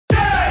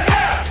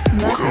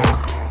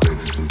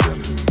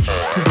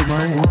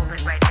That's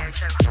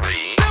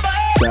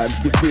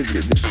the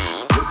business.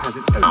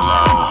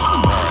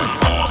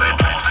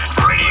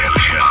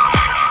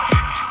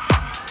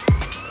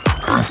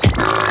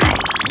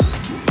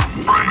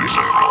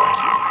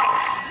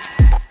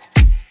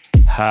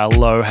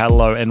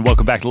 Hello, and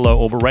welcome back to Low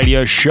Orbit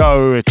Radio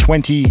Show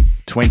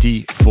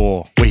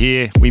 2024. We're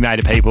here, we made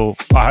it, people.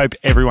 I hope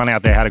everyone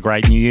out there had a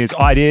great New Year's.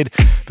 I did.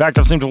 In fact,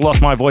 I seem to have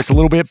lost my voice a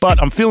little bit,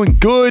 but I'm feeling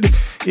good.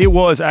 It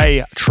was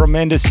a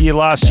tremendous year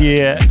last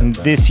year, and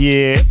this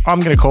year,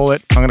 I'm going to call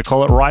it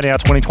right now,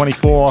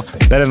 2024,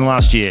 better than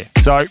last year.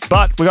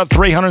 But we got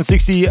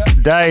 360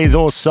 days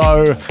or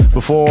so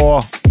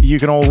before you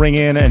can all ring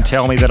in and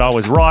tell me that I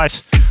was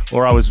right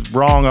or I was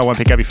wrong. I won't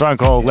pick up your phone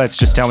call. Let's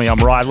just tell me I'm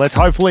right.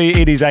 Hopefully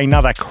it is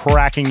another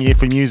cracking year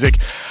for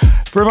music.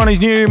 For everyone who's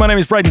new, my name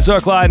is Braydon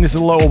Zirkler, and this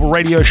is a Low Orbit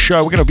Radio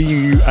Show. We're going to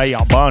be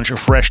a bunch of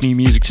fresh new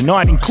music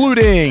tonight,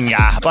 including,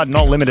 but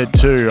not limited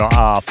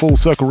to, Full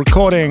Circle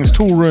Recordings,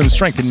 Tool Room,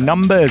 Strength in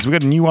Numbers. We've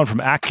got a new one from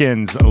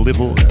Atkins, a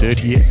Little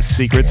Dirty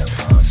Secrets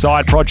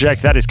side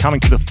project that is coming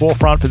to the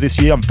forefront for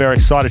this year. I'm very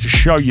excited to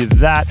show you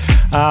that.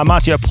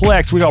 Marcio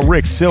Plex, we got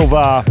Rick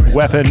Silver,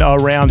 Weapon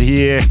around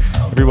here.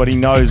 Everybody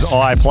knows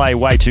I play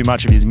way too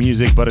much of his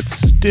music, but it's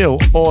still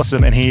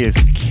awesome, and he is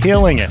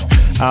killing it.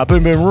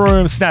 Boom Boom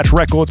Room, Snatch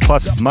Records,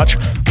 plus much,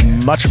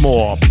 much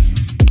more.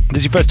 This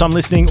is your first time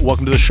listening.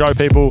 Welcome to the show,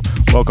 people.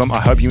 Welcome. I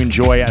hope you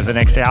enjoy the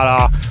next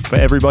hour. For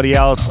everybody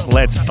else,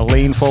 let's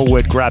lean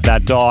forward, grab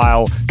that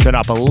dial, turn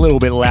up a little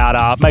bit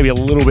louder, maybe a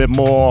little bit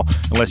more,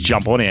 and let's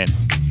jump on in.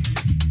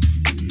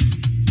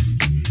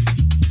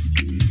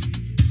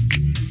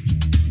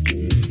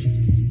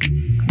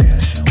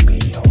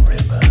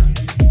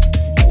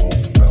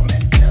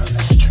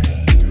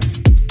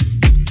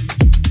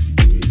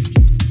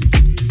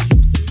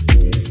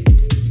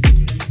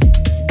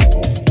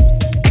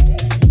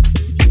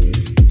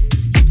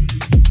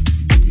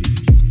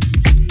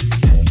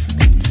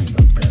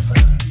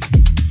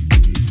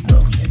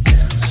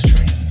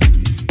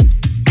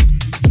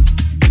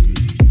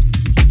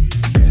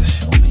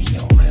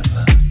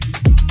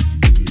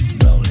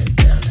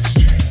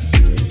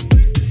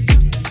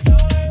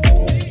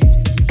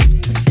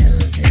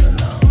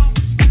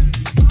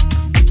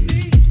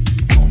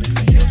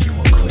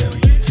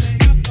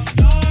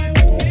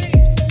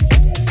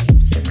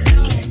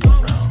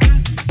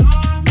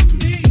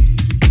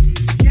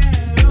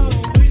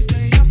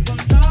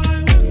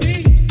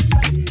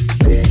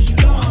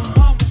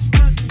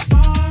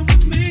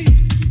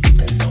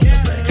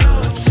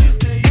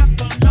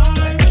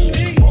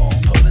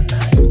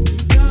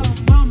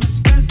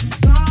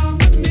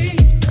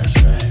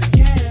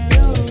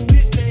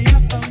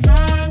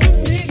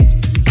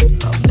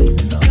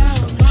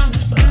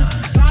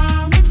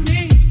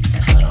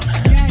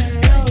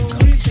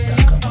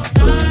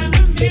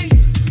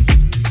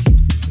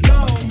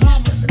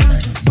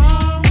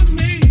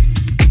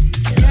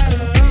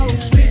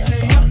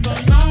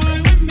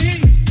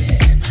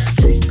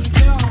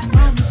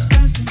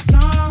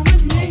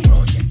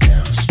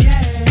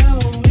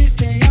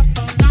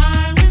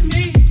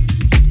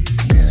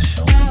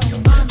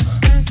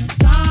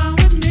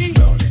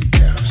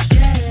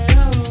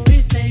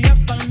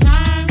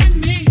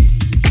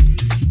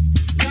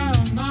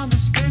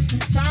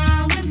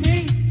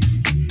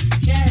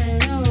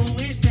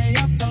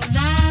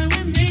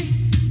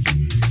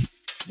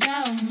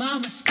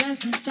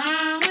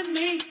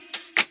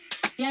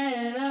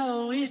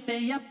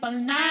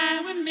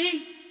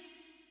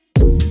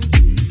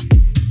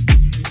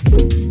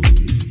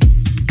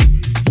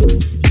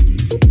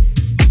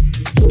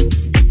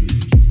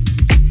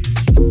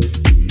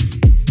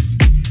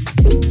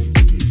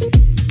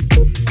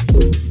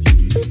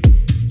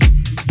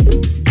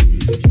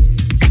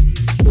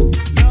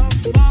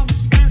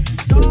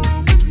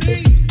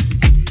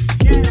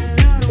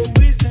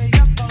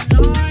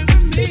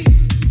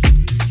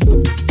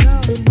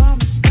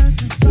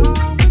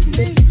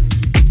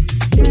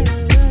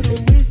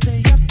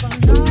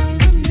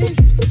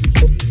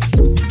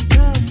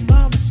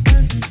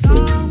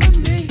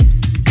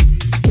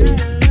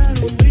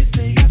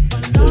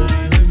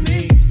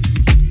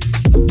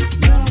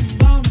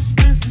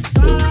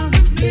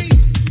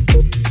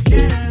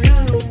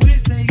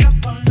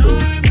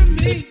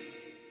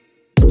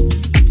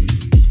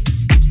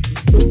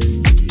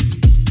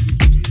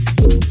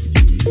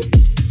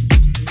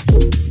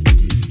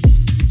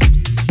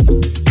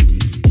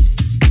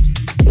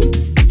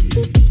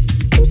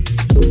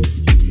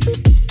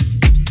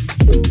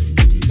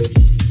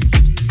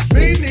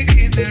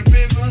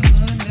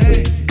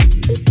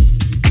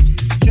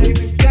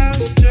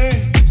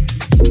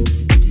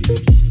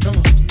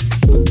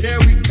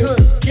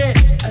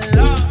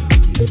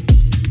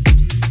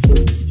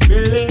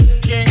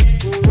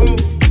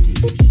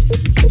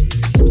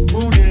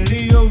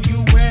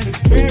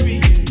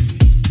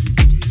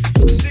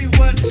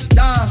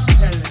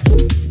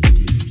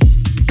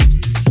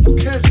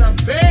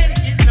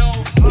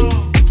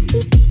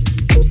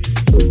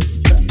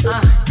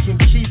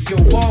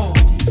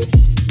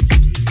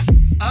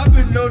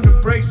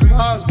 break some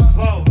hearts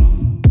before.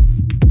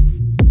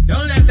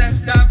 Don't let that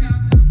stop you.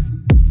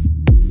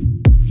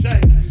 Say,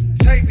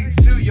 take me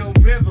to your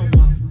river,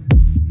 mama.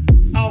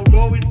 I'll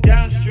roll it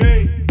down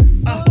straight.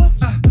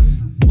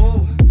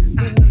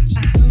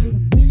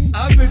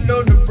 I've been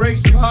known to break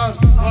some hearts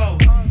before.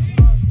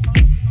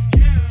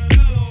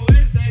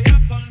 Stay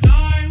up all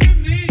night with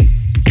me.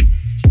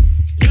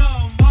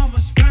 Little mama,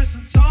 spend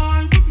some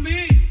time with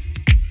me.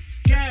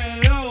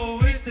 Get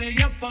always stay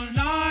up all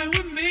night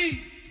with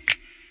me.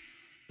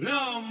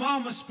 Little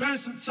mama, spend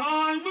some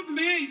time with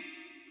me.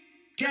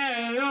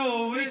 Get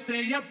always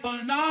stay up all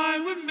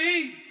night with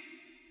me.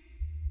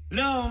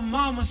 Little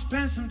mama,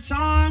 spend some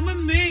time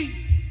with me.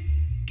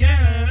 Get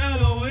a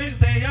little ways,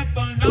 stay up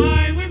all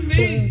night with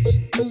me.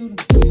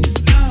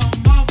 Little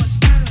mama,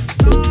 spend some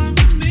time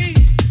with me.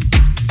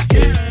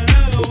 Get a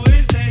little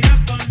ways, stay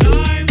up all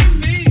night with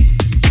me.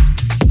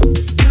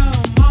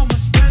 Little mama,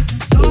 spend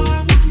some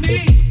time with me.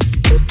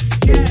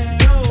 Get a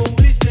little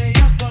ways, stay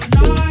up all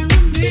night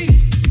with me.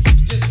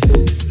 Just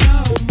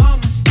little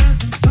mama, spend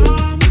some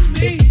time with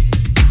me.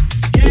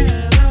 Get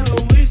a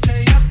little ways,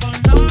 stay up all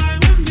night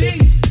with me.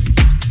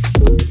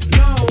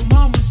 Little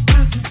mama,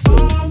 spend some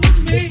time with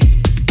me.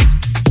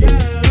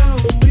 Yeah,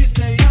 we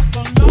stay up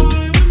all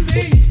night with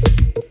me.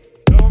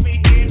 Throw me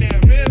in that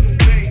river,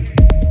 baby.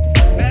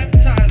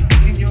 Baptize me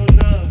in your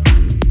love.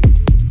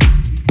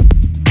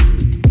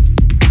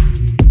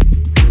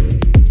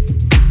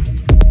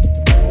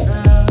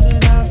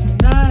 Crowded out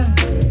tonight.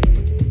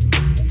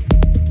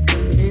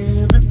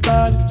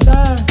 Everybody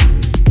tired.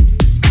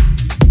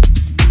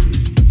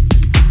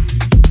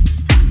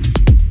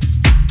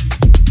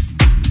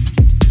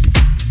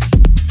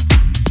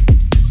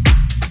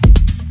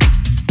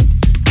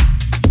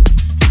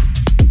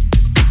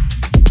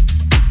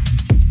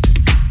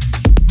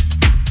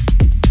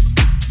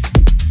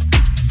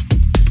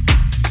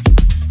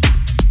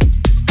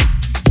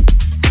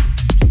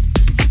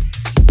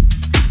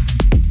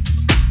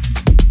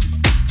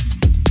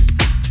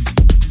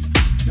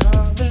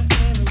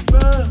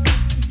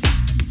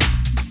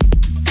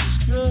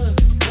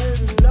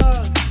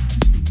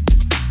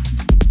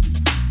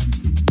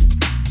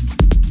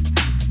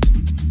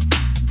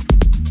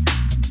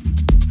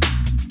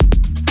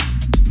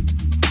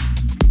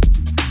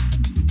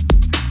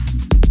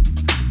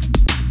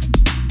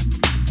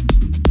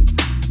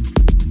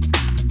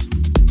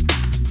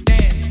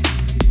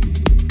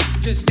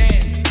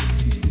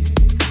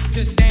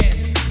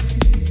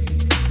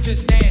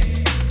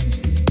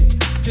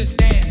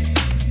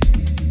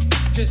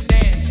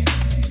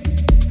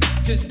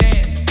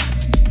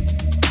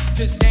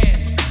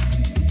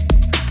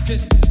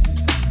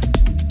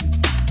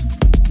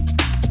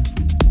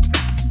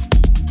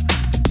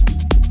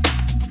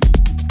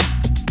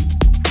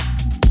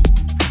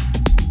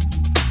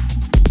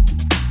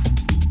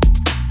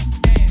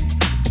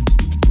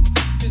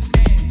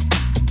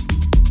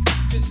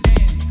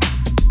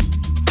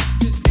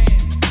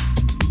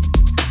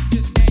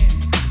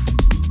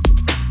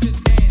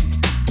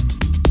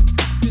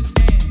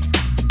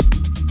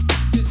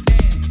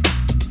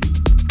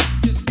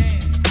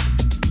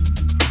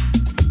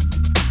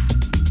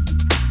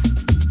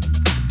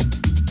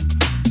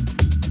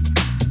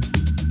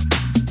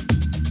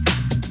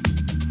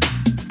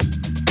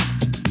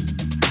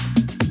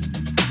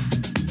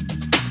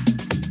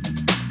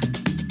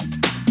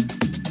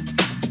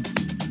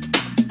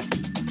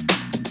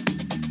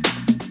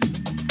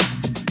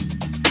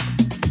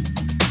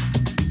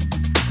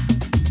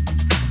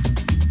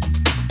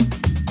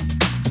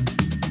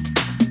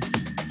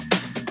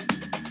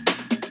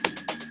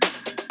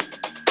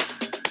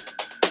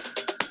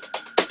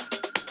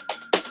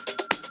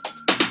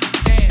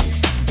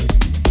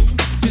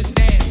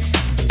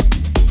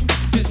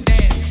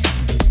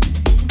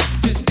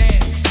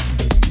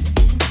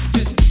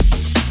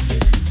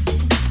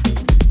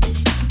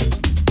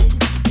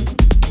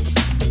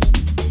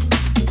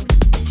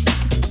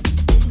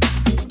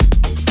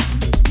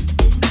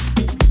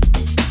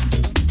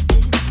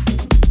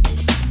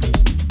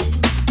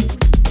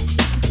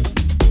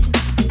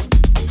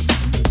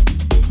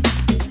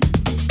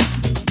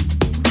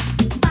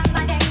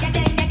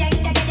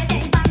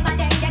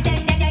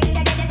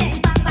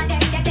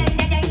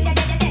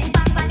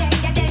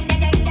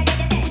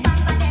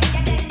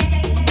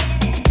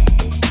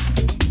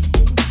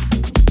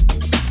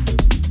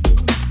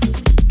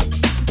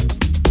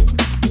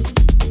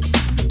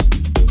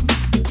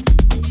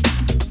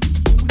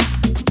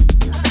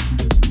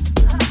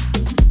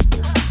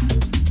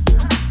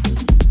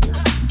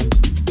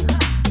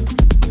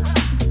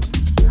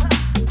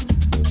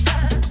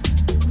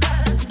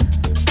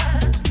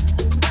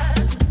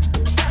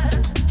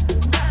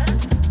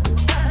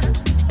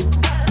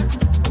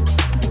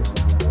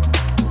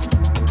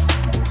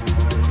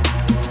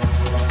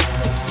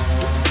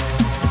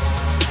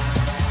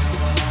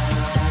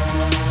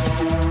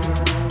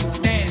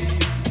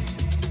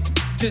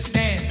 Just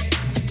dance.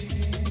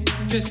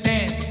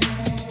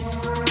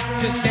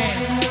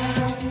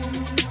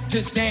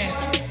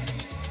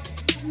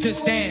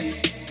 Just dance.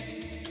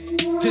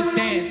 Just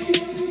dance.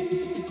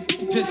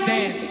 Just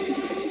dance.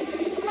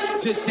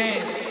 Just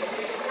dance.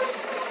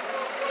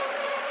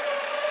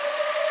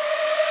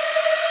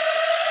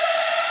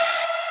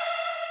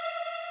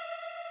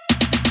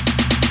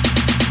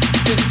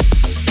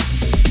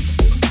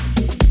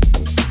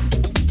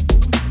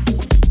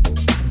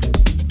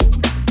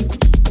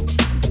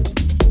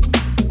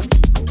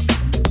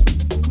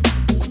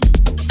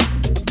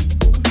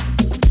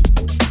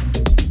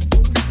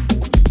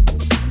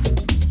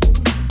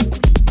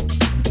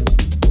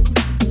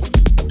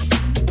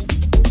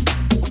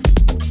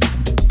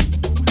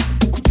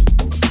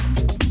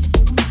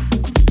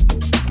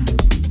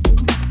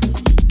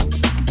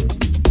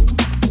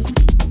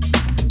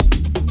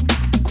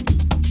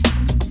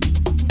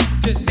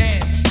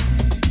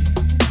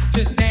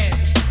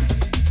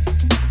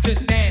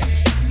 Just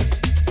dance.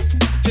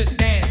 Just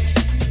dance.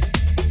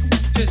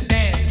 Just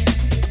dance.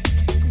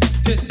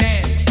 Just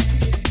dance.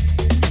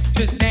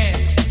 Just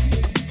dance.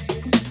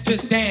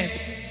 Just dance.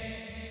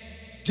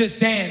 Just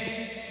dance.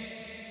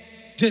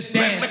 Just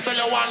dance. Let me tell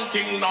you one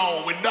thing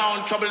now. We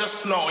don't trouble the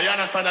slow. You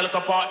understand a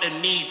little part the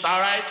neat,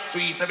 alright?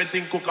 Sweet,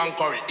 everything cook and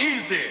curry.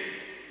 Easy.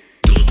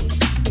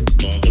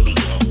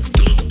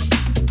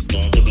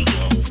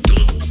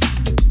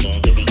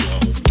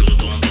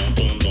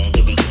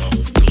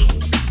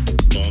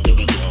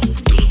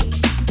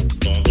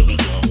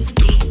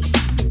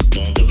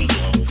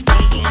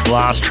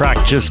 Last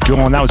track just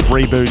gone. That was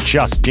Reboot,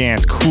 Just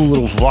Dance. Cool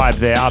little vibe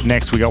there. Up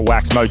next, we got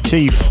Wax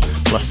Motif,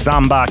 La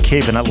Samba,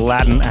 keeping it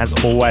Latin as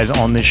always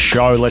on this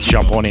show. Let's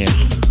jump on in.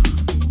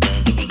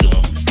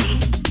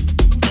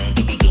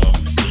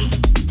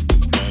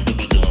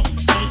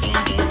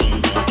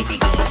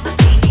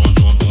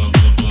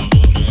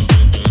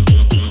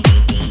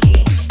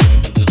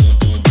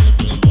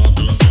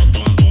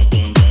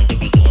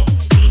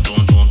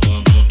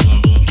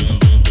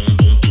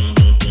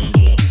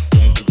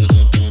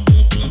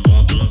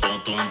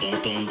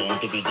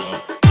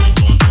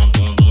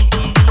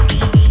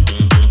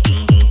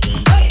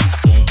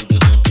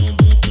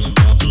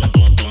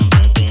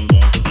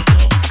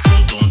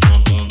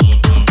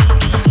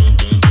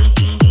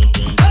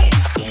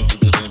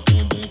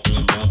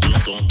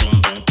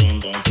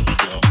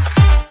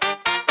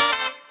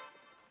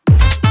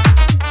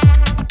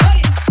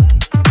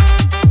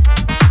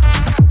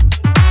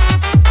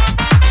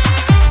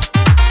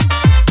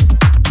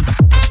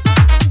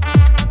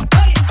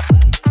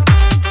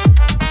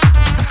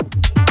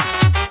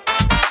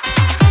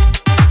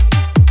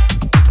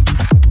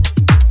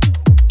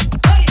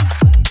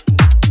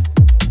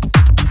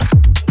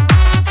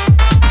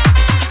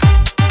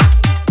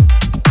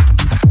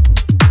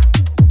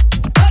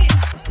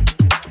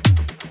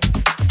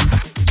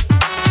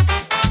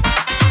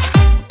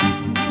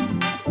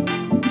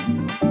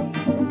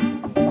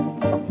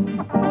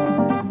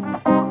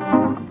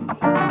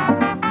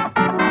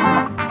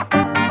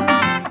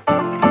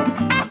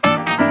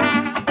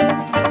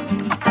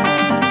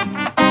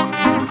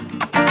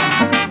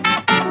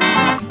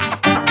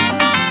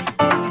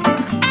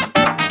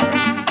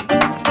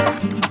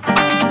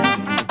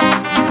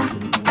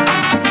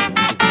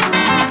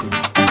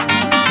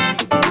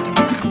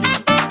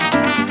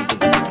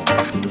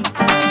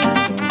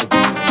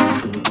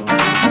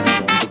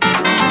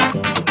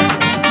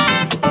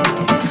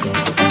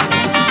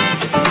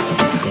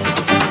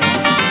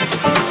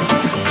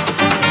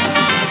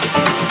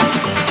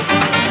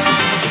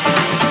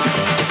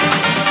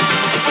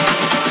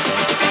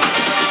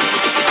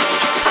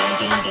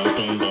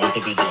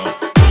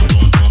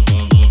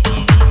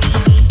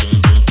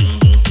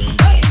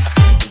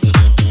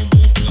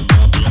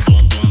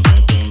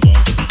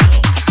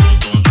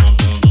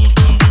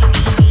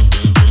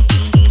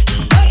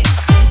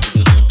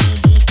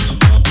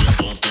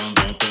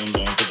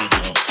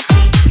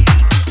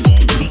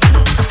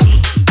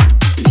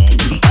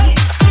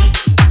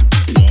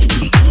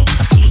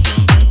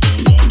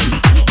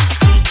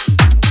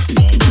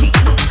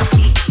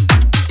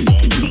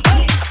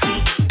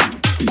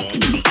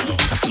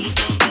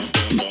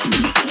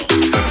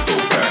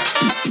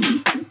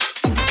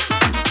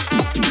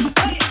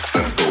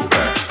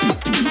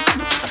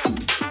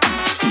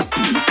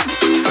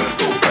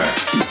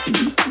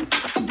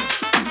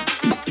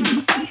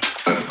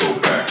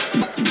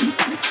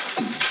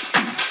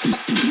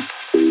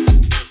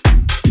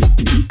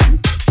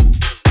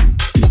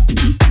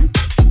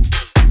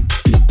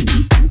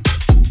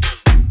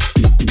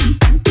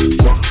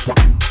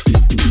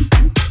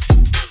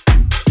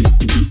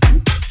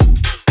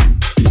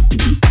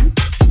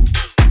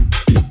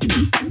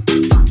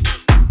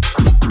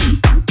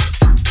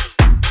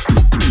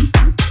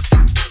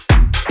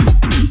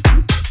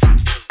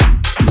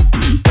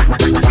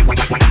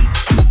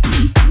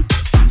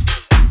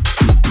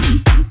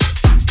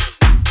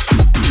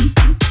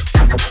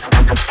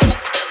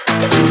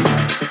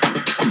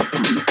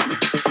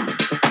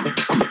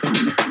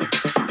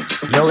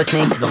 You're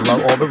listening to the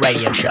Low Orbit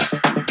Radio Show.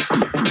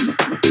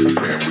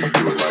 Man, we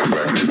do it like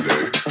back in the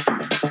day.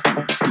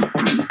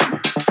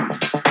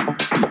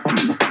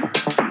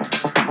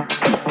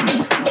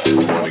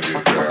 We want to get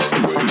down the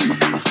way we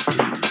used to.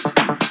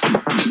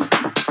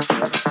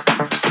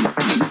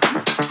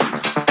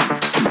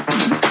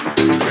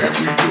 Man,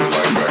 we do it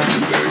like back in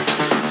the day.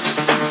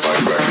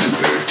 Like back in the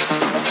day.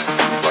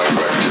 Like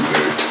back in the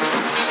day.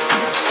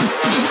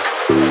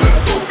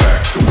 Let's go back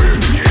to where it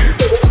began.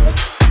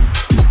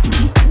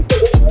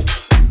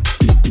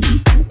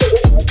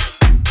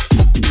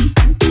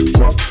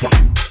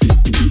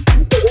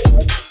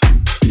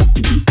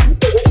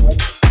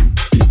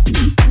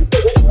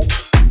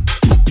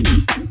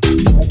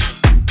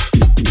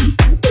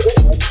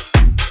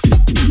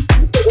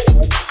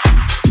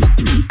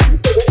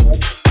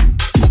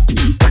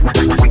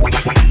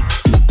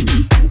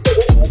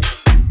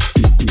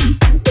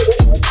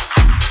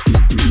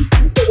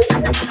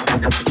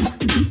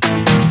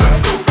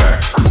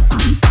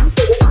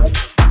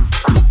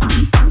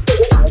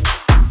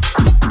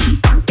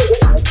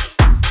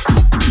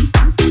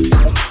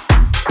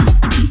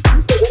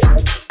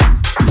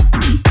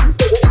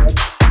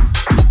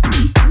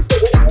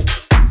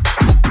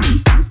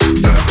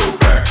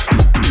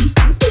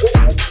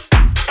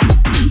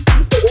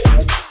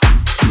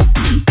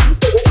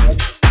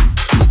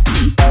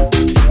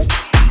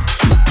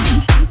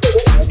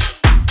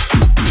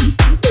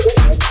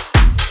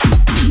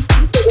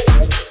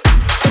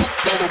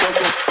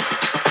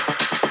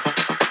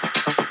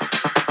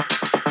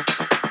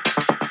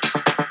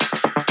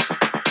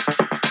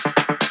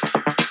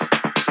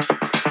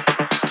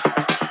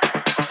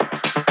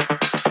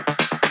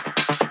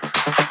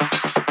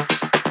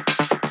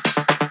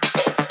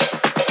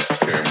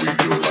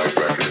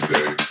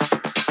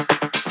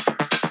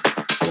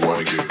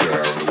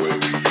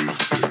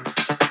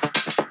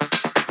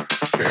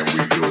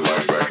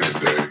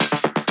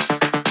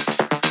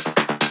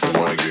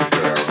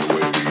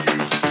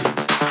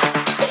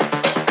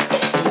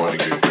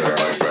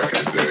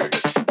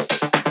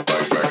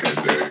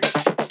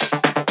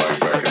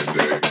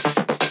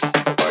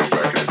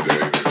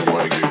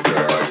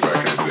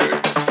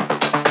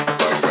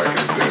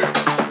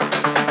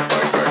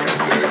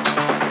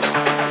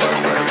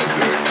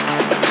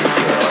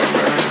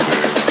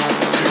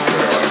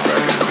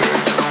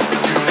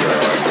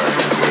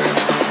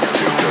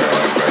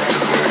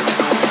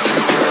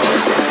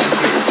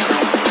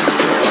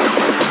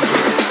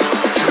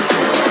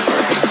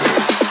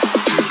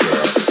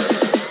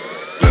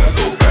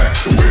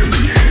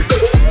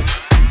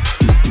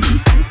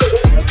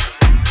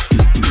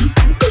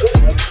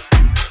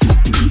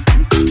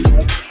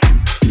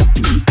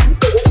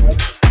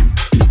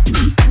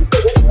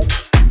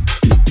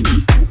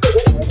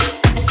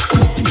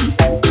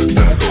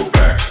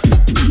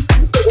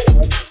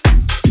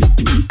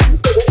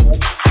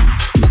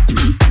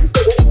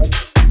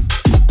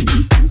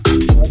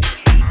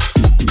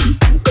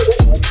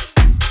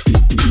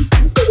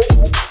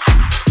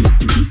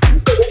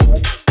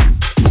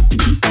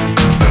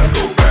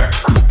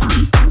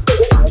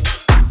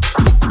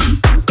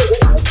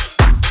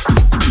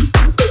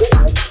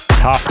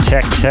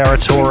 tech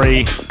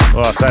territory.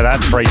 Well, I'll say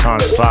that 3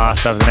 times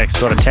fast over the next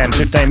sort of 10,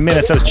 15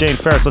 minutes. That was Gene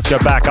Ferris. Let's go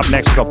back. Up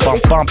next, we've got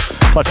Bump Bump,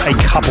 plus a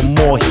couple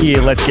more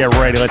here. Let's get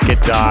ready. Let's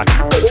get dark.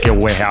 Let's get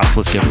warehouse.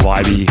 Let's get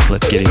vibey.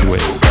 Let's get into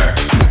it.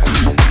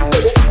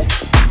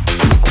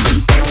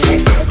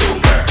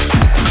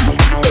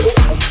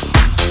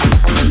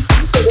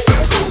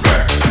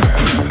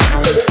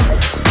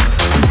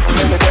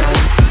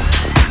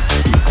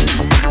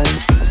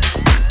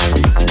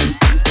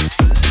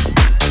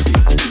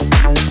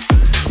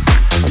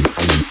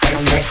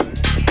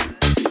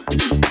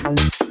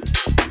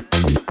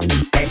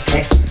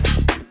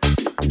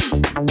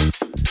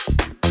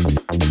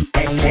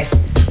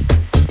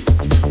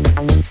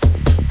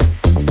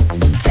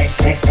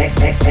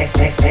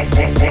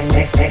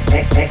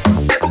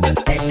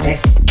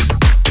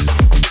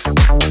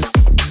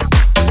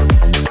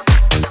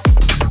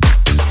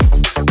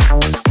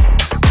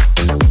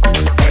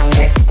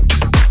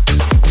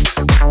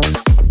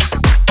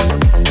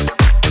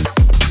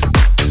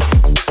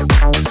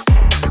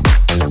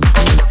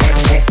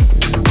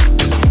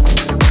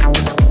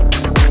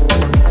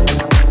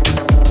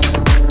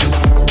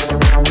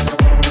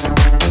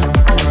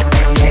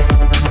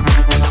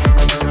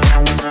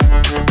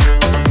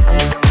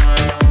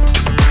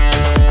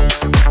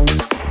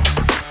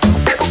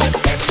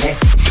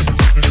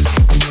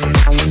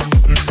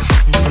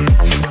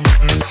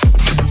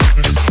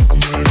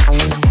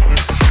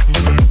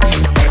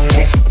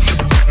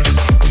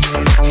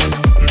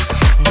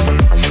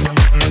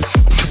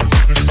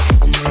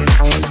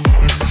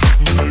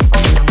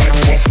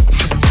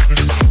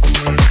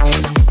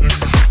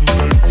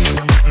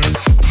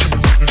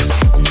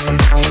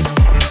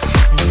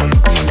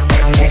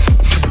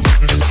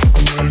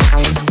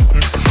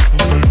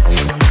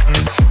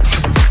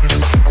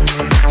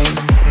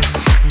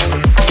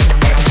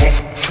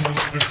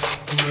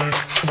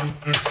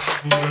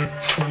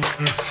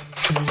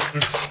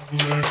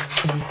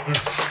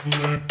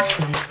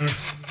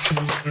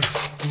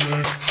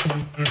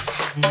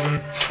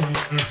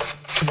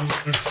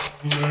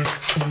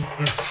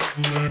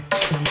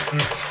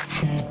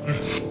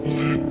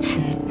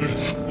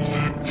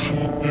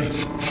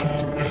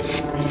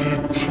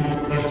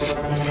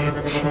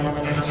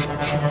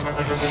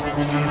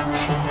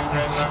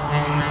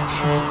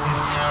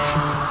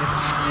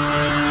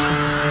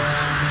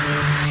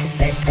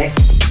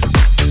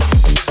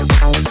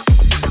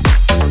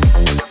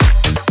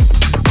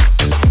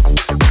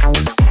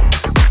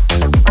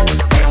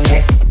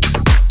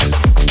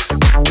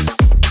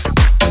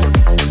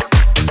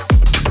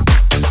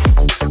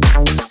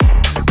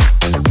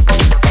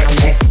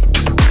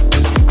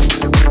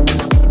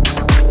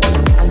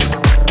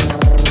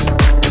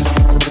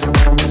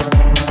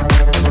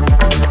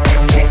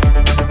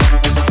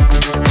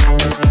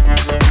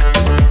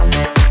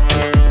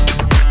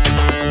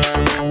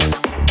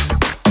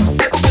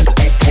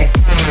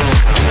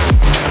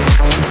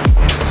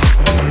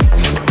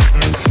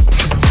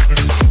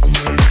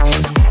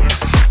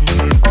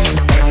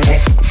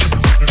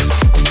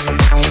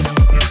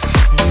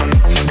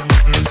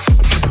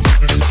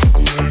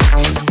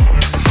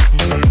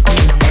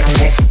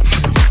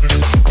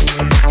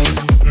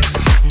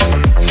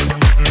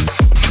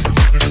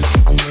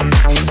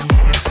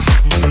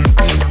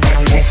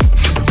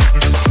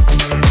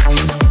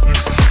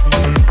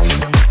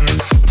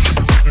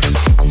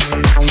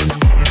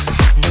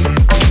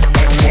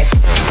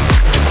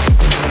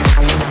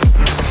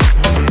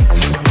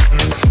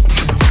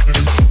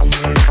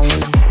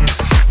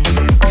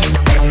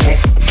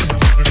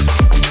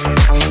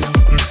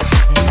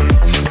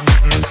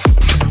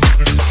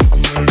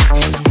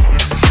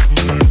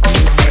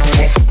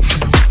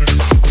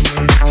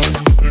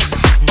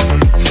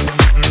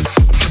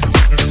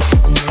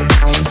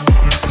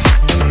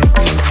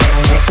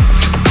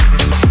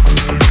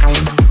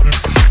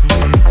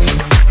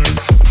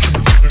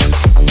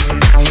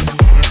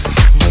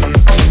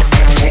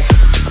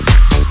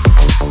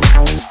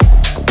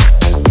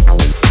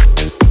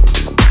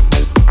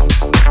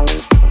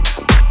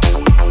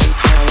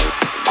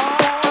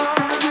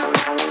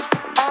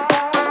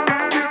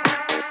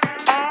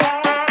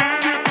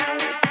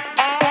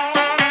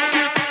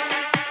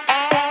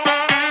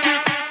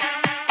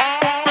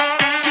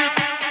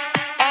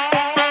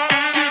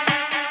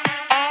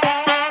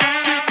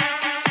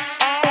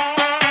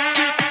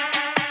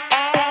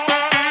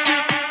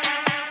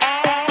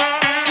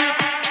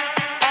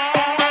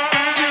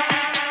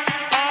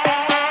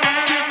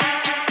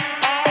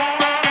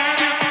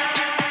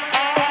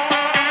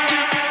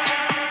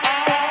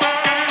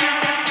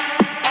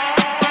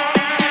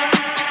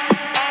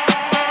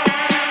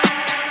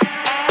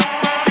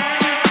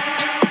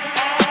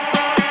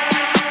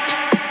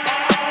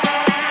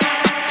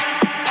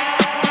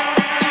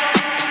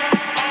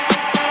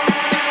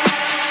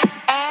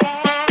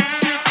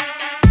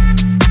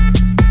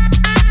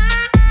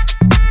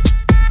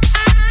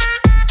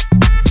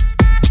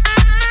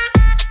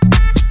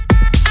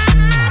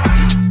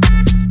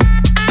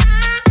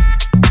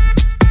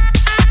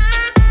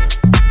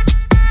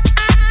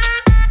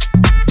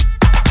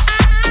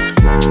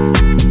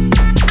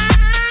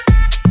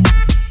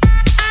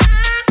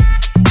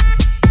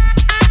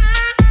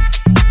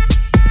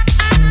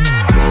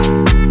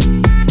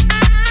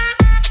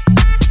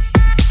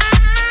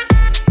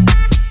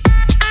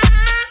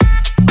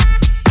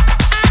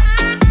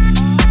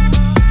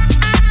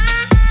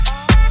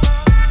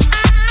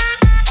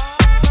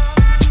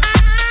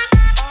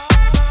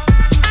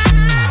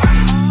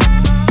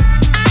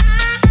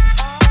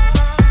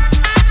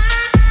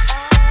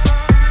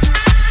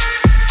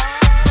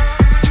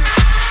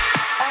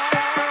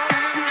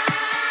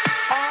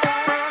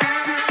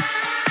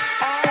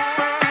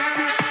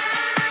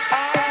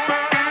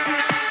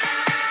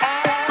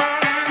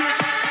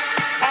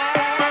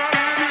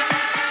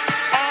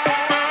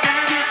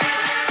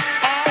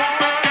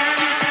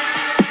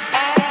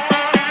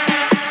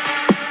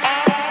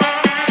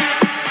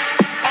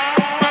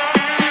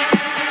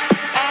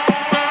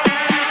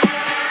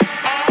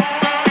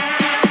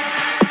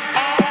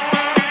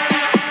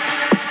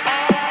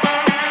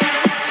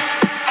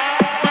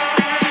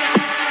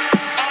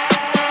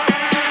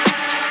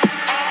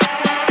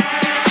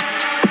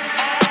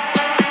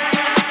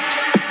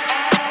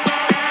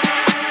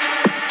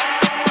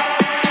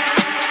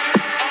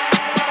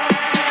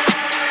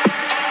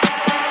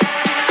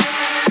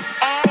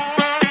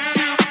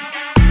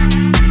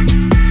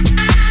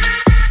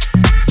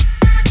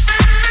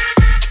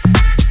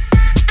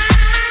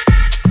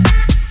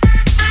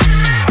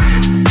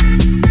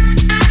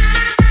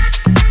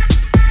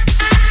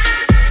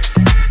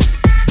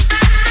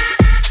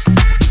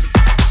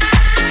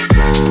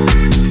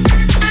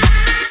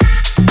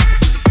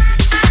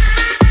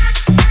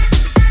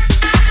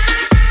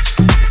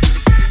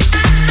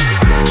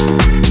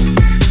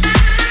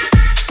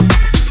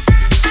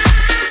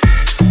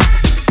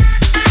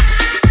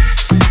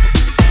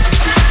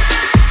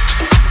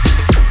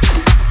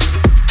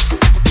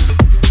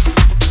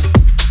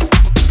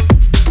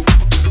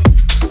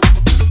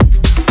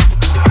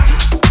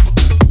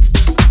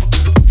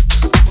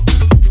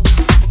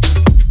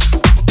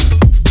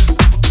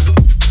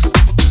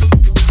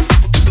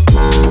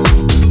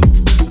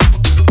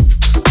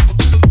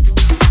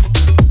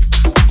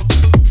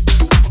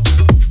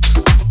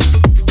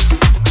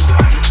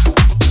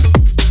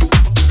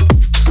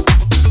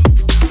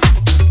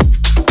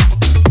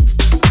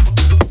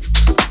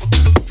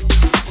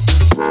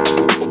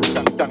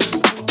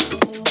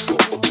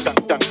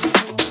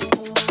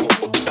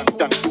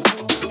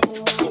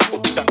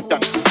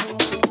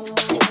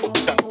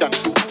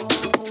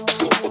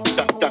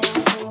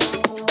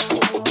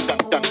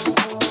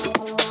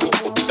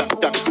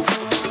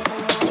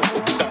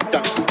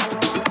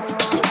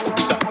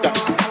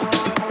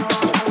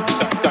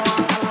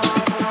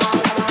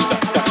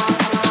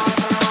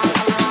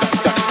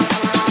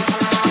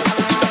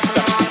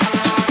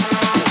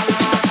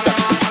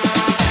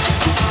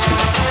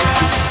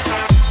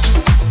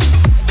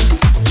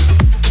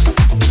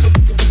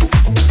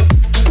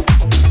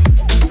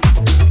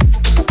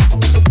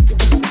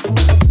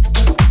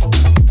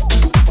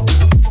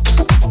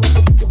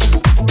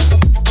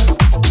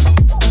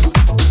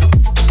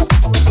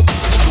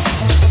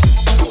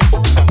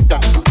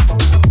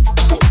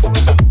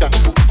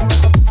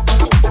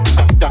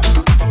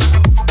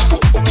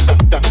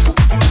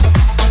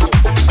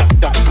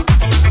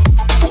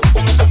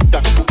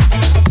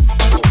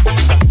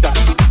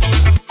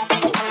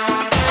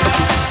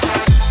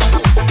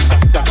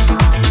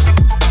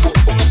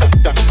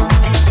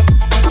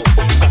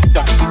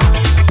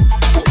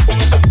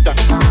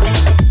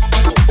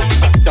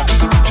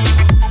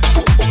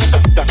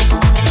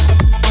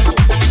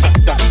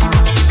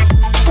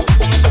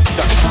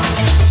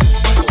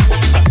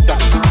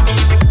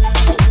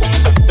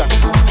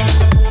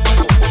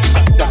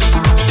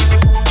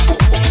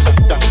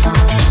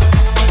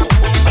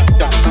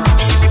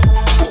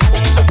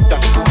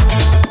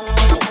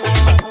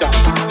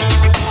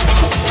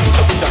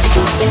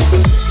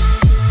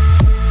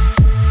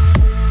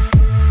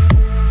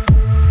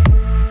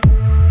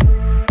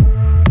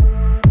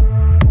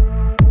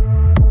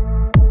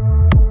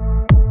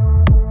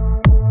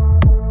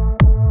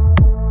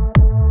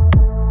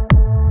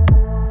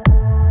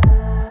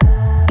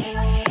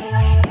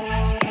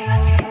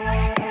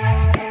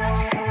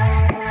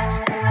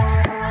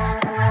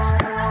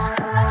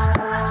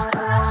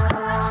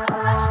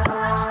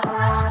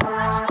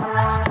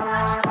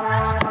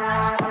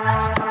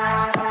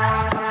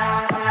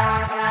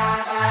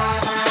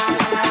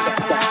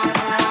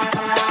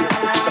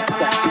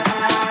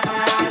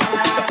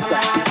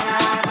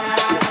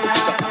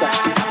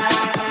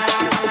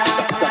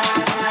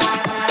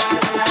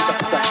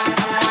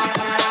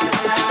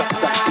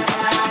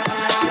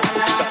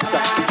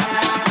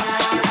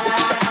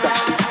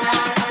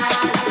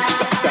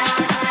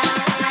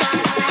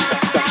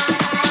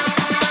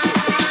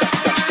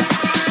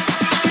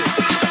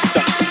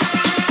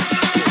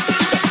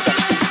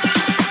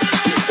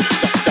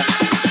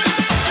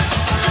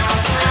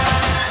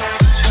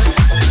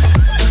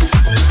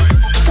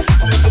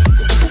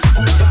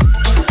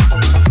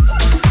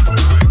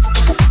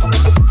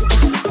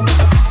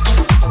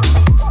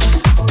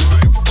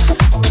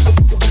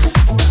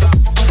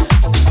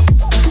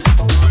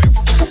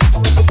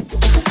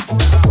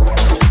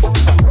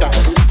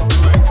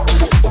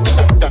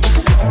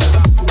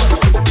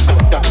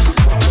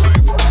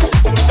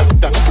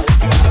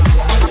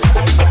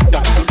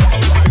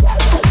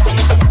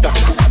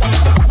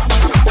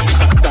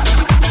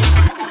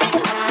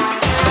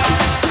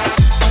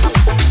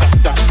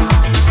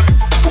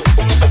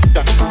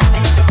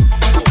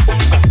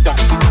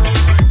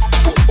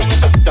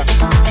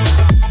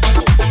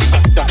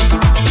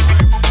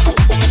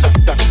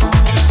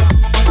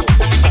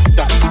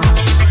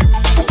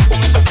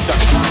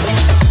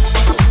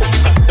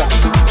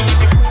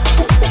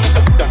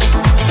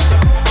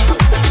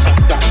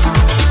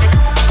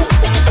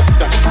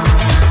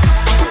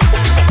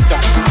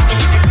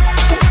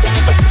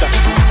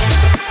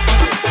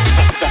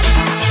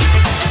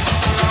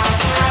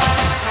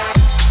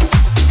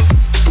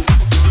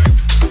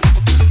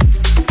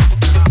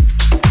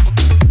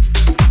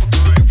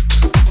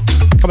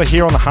 another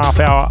here on the half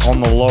hour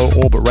on the Low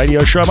Orbit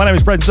Radio Show. My name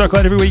is Braydon Zirkler,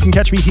 and every week you can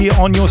catch me here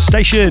on your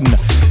station.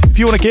 If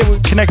you want to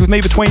connect with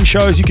me between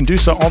shows, you can do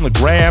so on the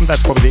gram.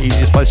 That's probably the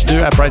easiest place to do,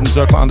 at Braydon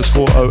Zirkler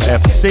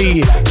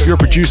 _OFC. If you're a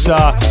producer,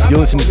 you're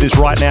listening to this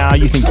right now,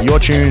 you think your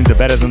tunes are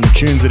better than the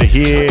tunes that are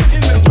here.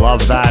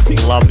 Love that.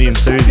 Love the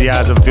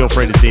enthusiasm. Feel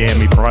free to DM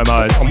me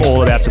promos. I'm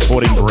all about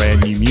supporting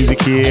brand new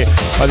music here.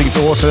 I think it's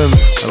awesome.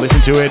 I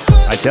listen to it.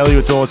 I tell you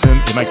it's awesome.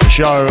 It makes the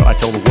show. I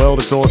tell the world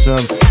it's awesome.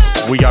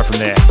 We go from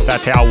there.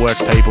 That's how it works,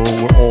 people.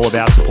 We're all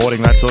about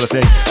supporting that sort of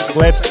thing.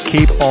 Let's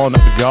keep on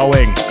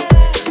going.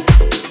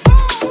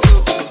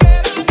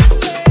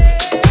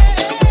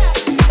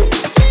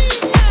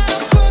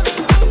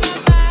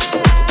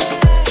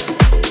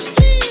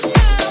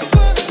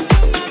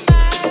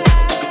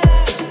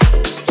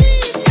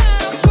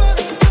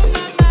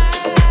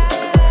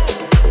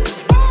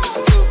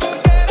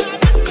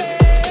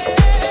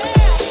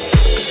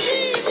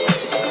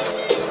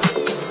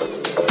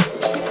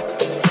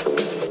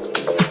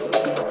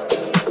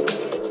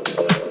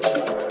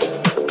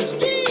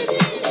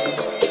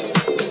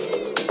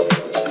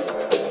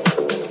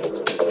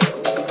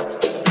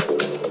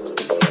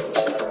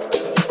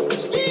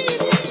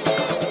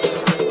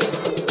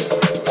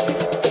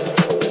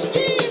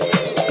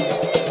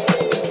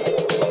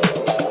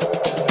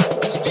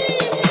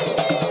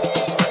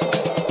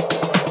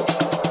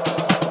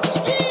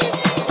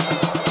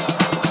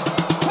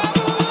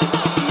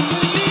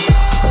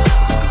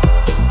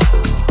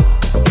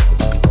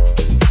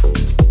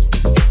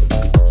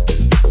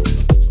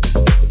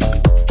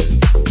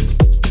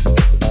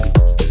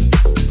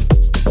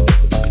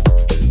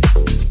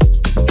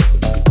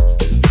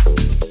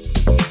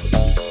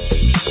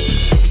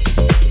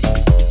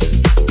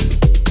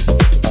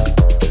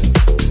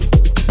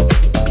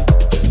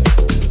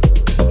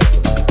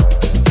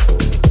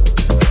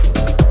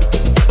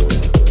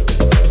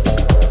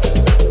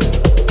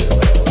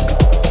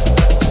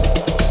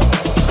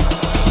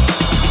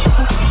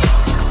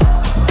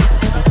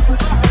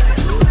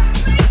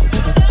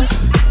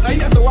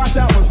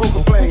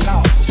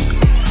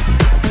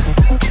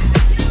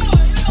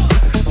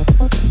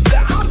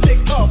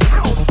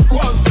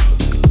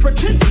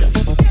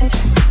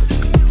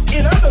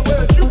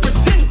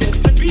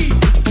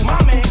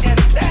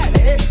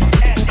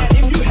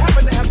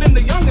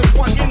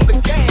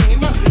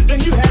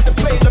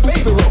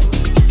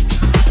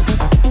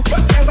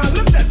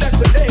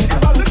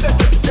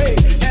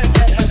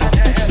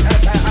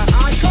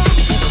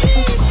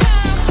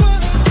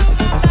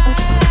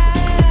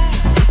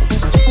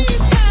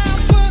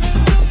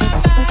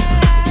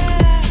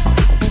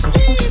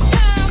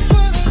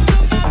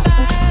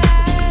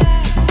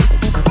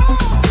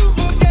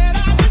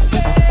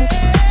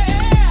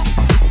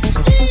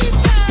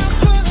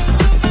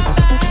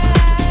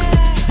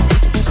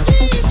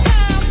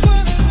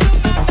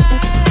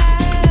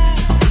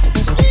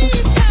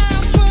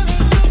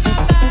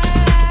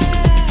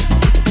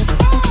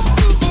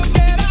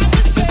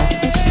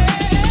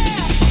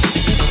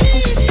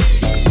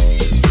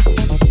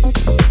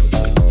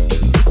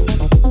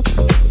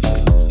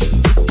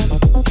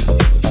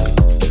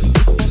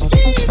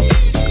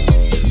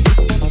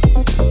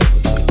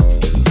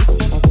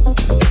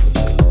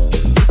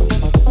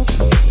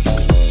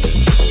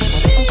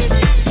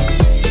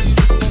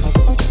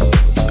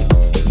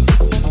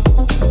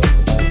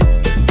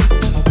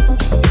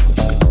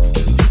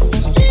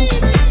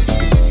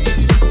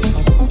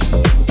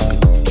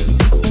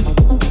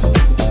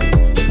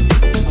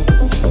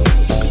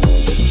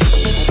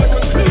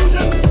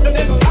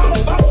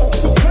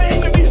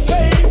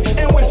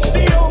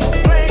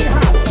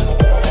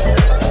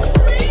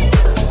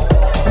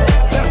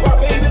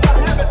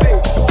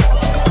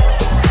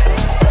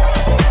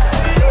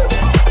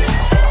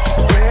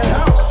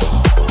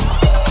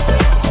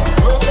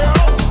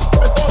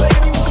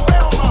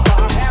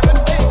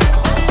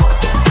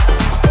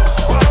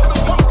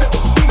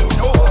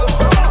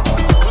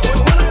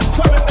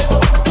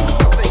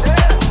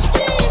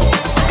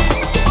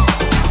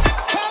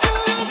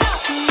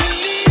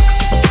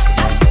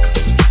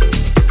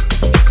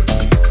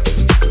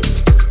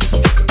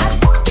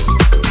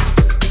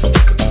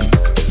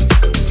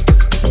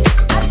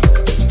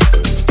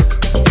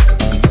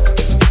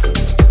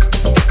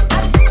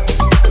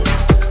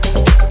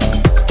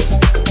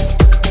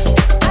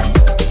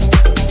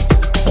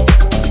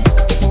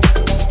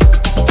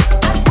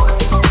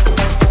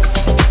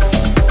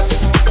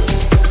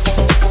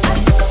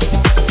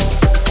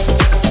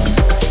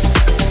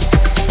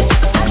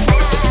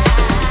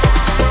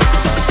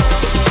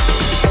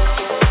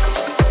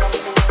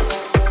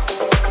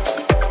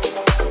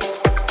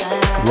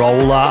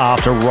 Roller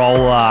after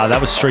roller. That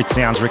was Street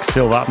Sounds, Rick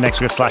Silva. Up next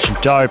we got Slash and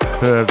Dope,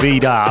 Her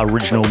Vida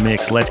original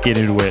mix. Let's get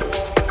into it.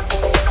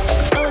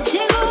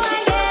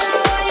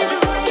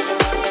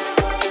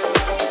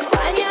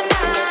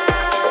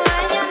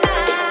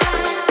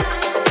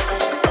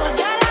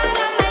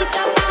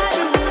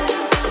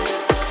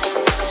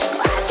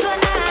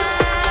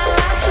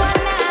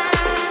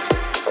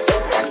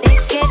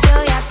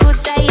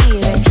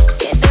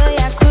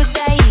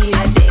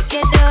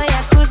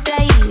 Could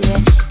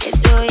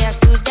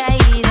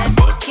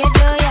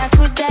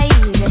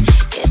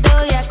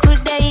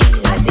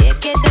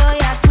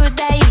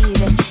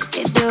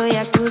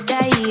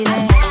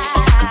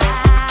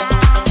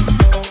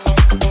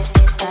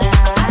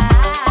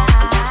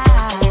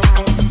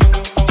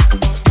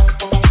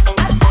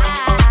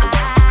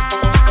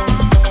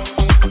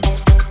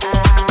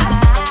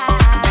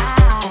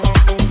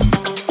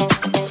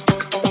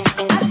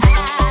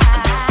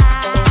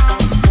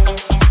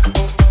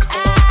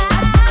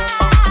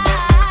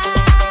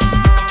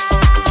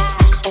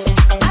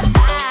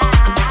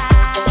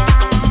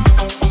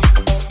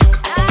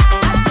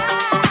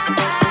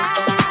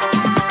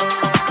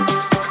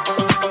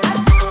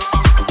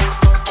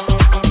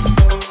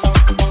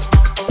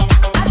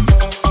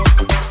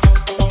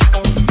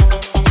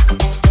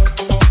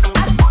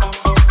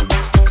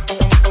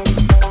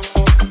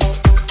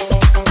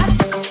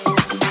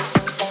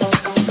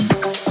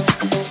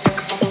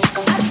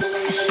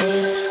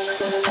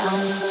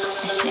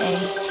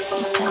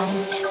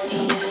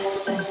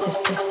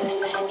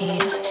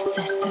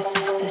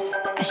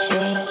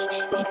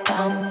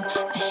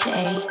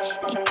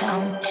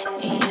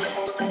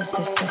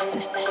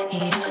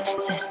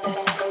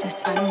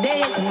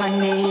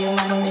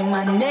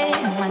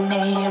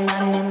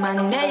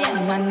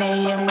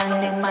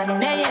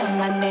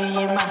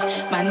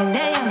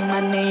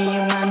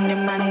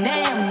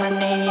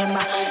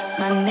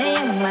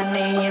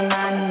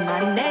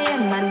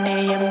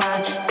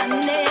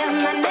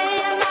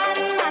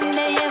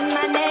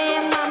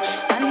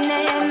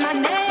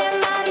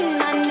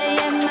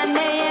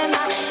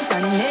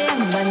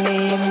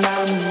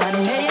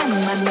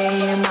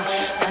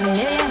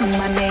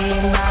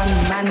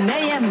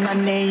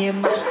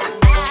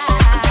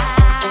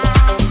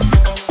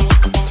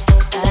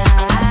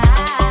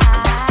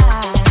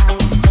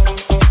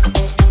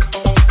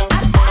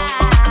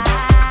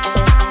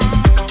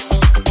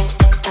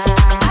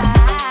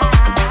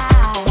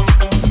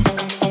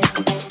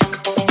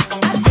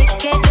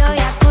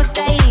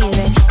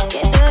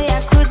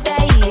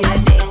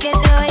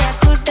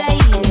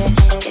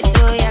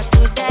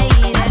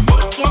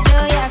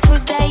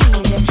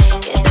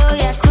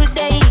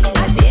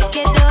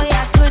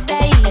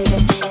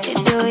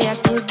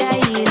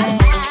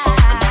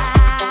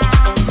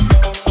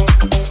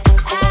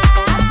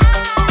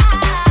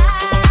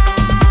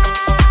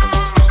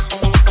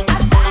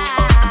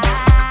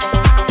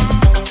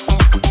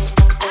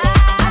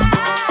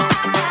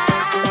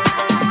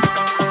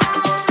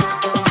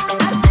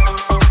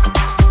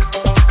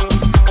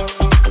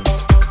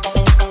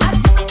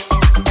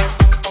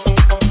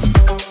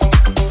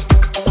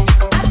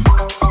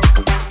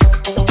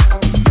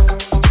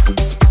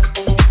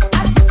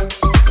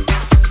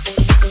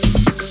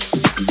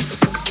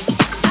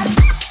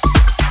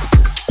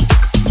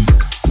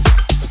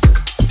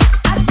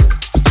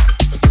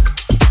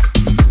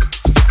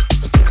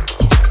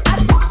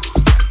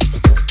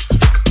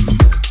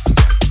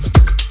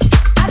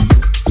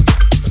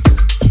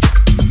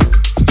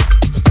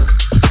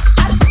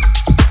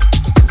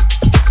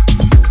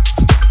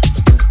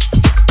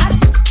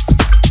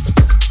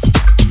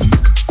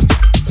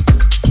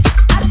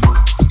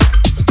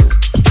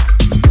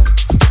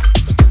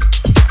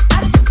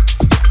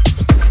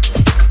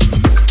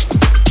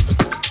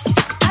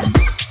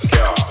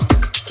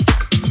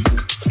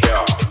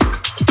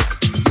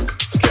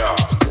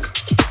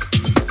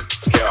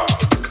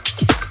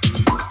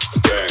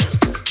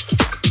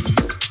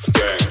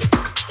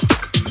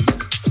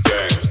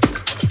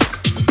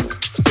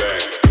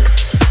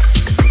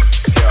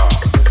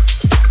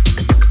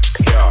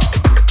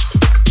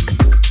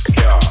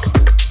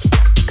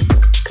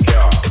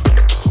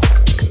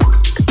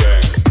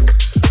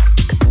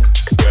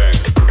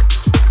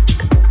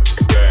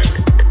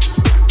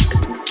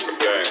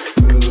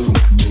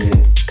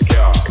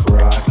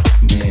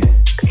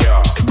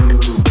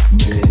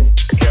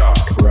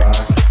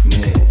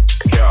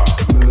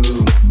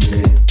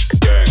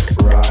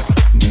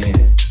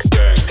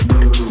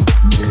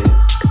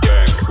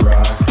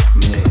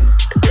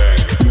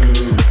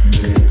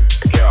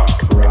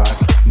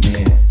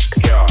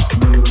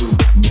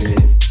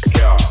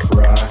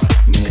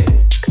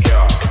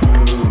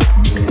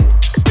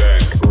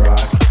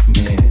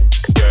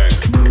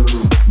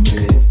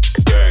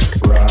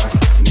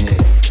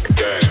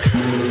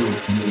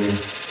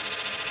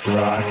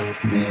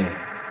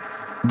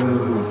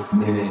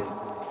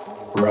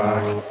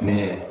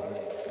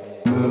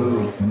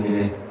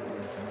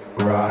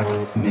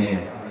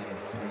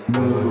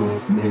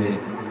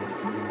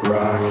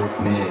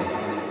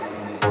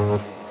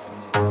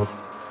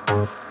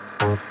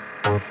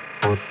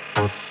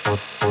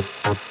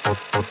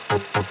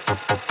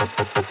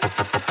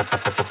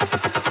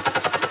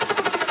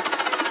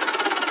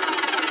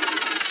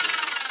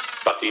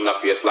Patina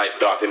face like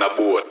dart in a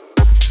boat.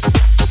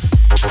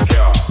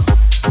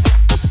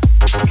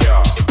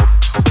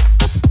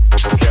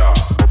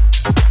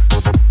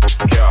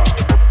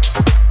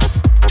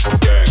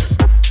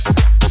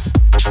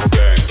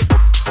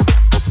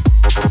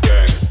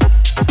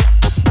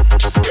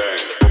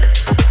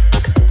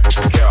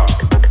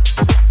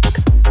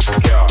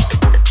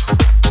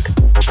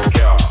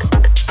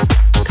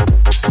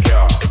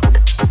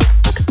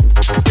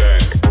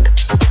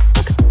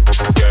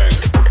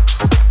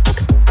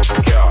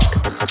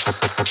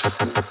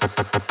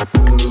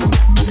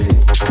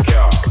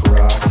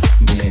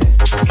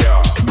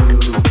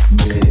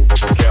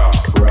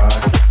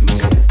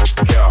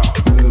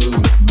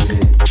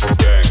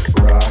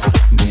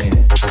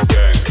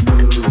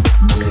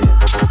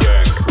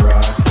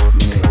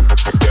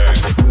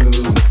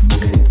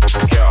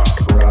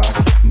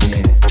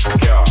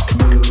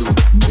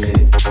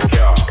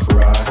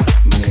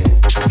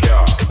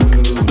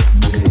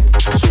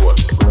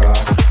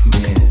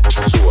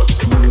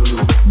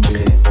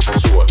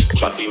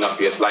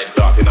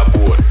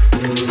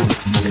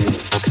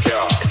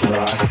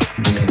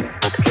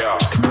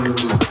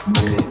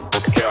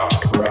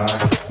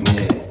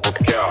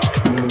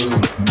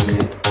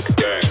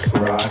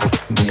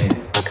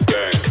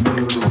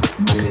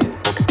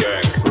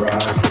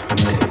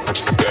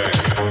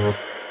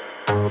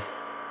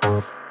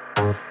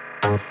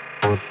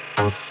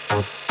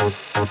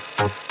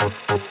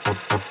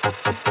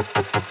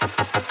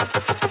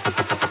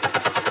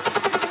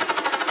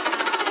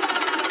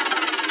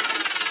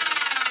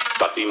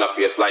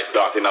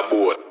 yacht in a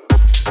boat.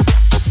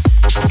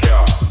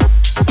 Yeah.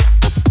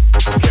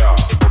 Yeah.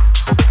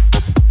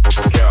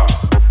 Yeah.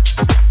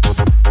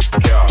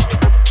 Yeah.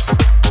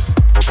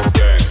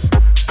 Gang. Gang. Gang.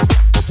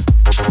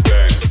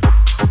 Gang.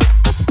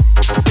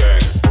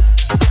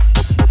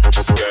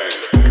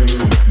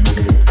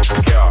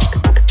 Yeah. Yeah.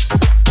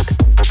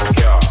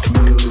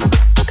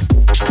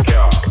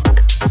 Yeah.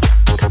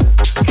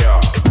 Yeah.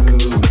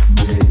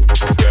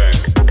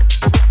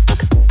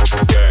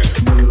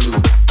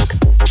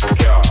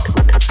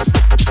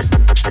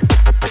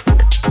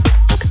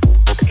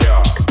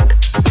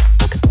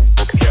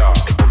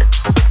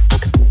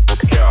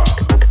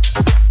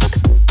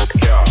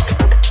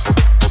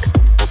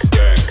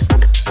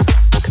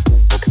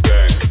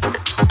 Gang.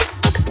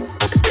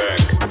 Gang.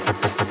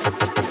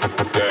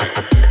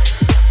 Yeah.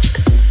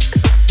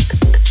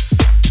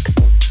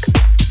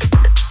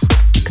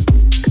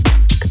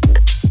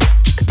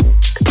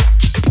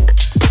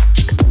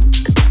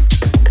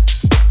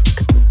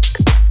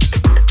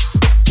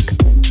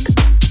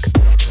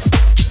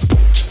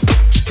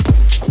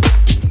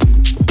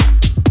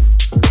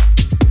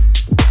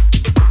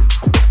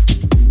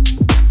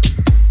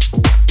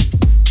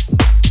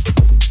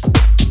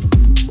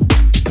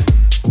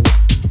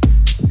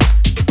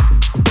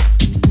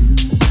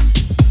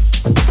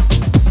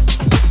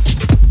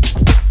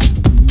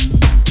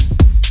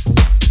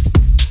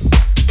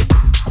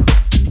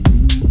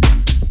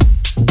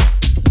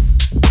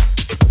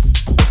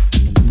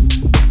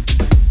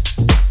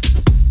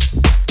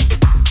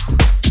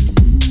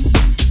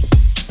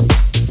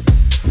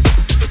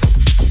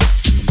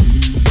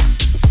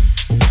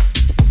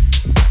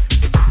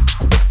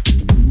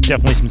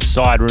 Definitely some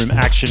side room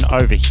action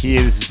over here.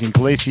 This is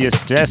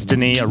Iglesias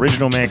Destiny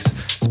original mix.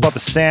 Spot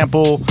the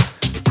sample.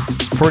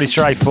 It's pretty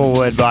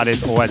straightforward, but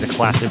it's always a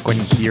classic when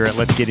you hear it.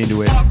 Let's get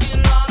into it.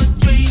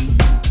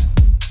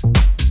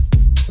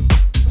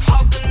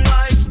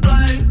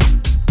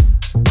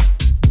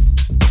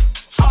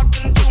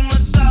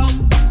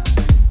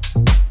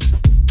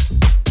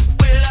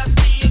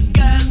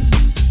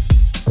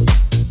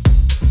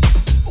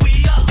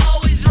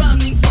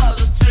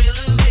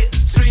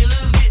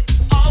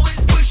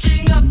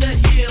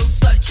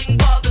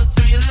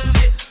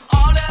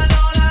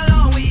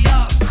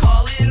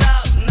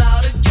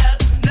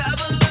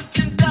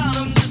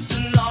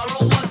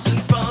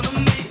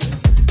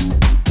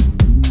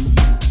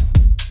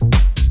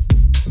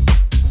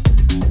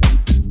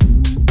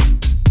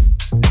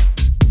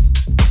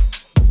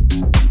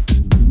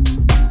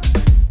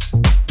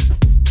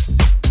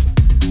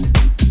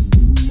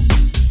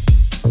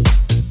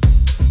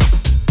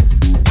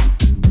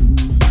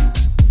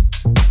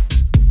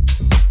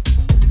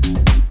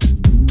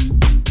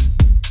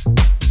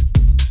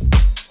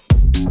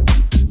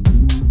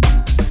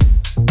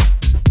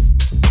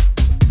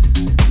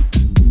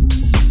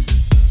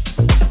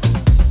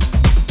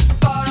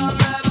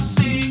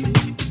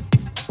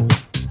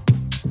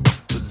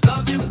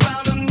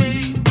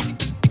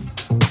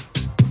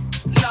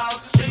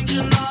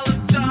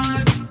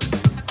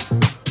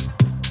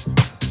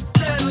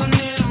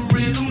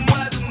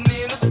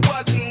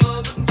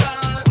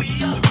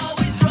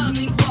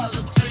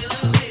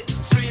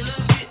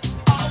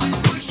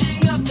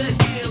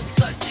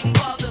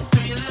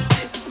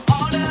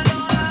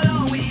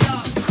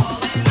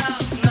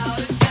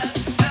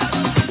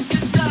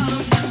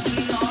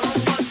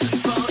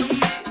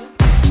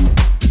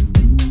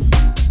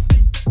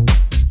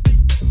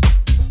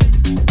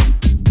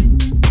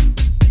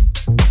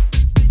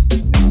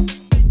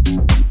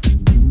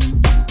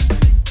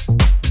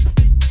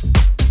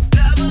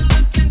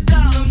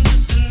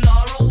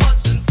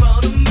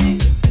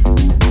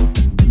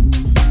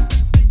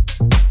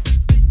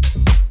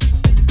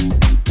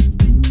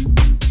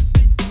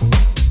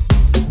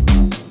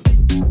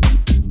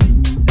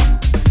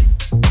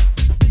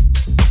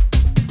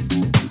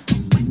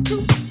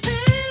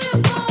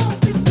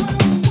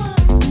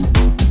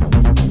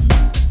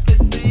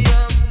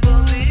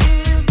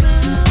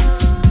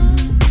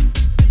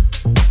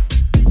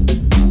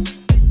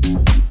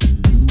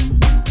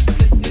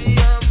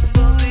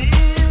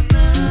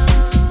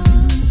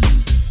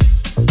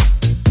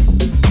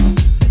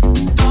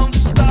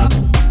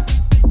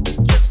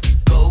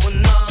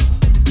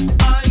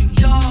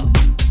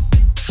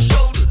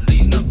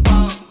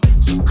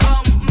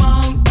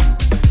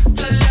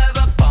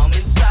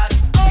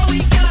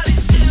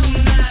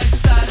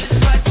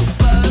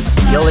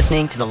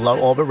 Listening to the Low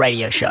Orbit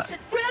Radio Show.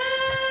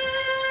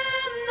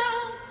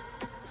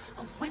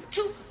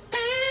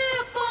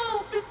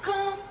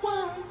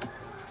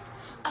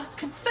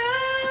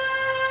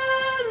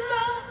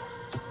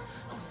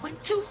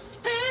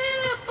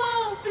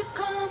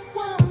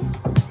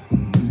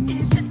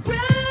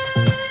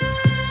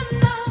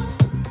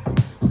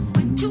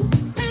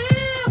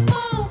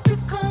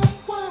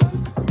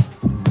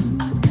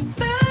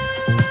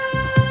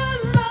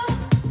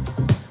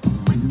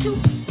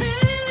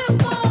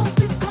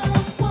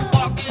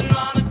 Walking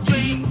on a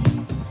dream.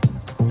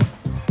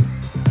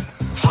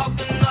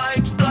 'Cause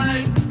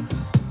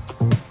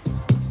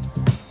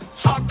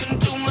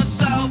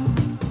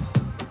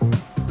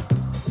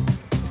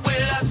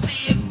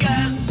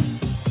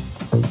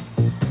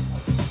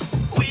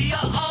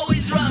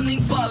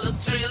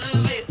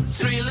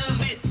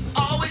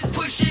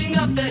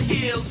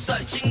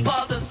searching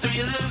for the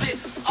thrill of it.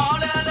 All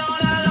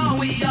along,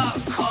 we are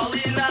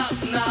calling out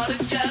now to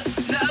get.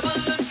 Never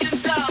looking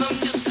down, I'm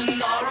just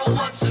an aura of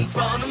what's in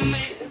front of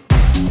me.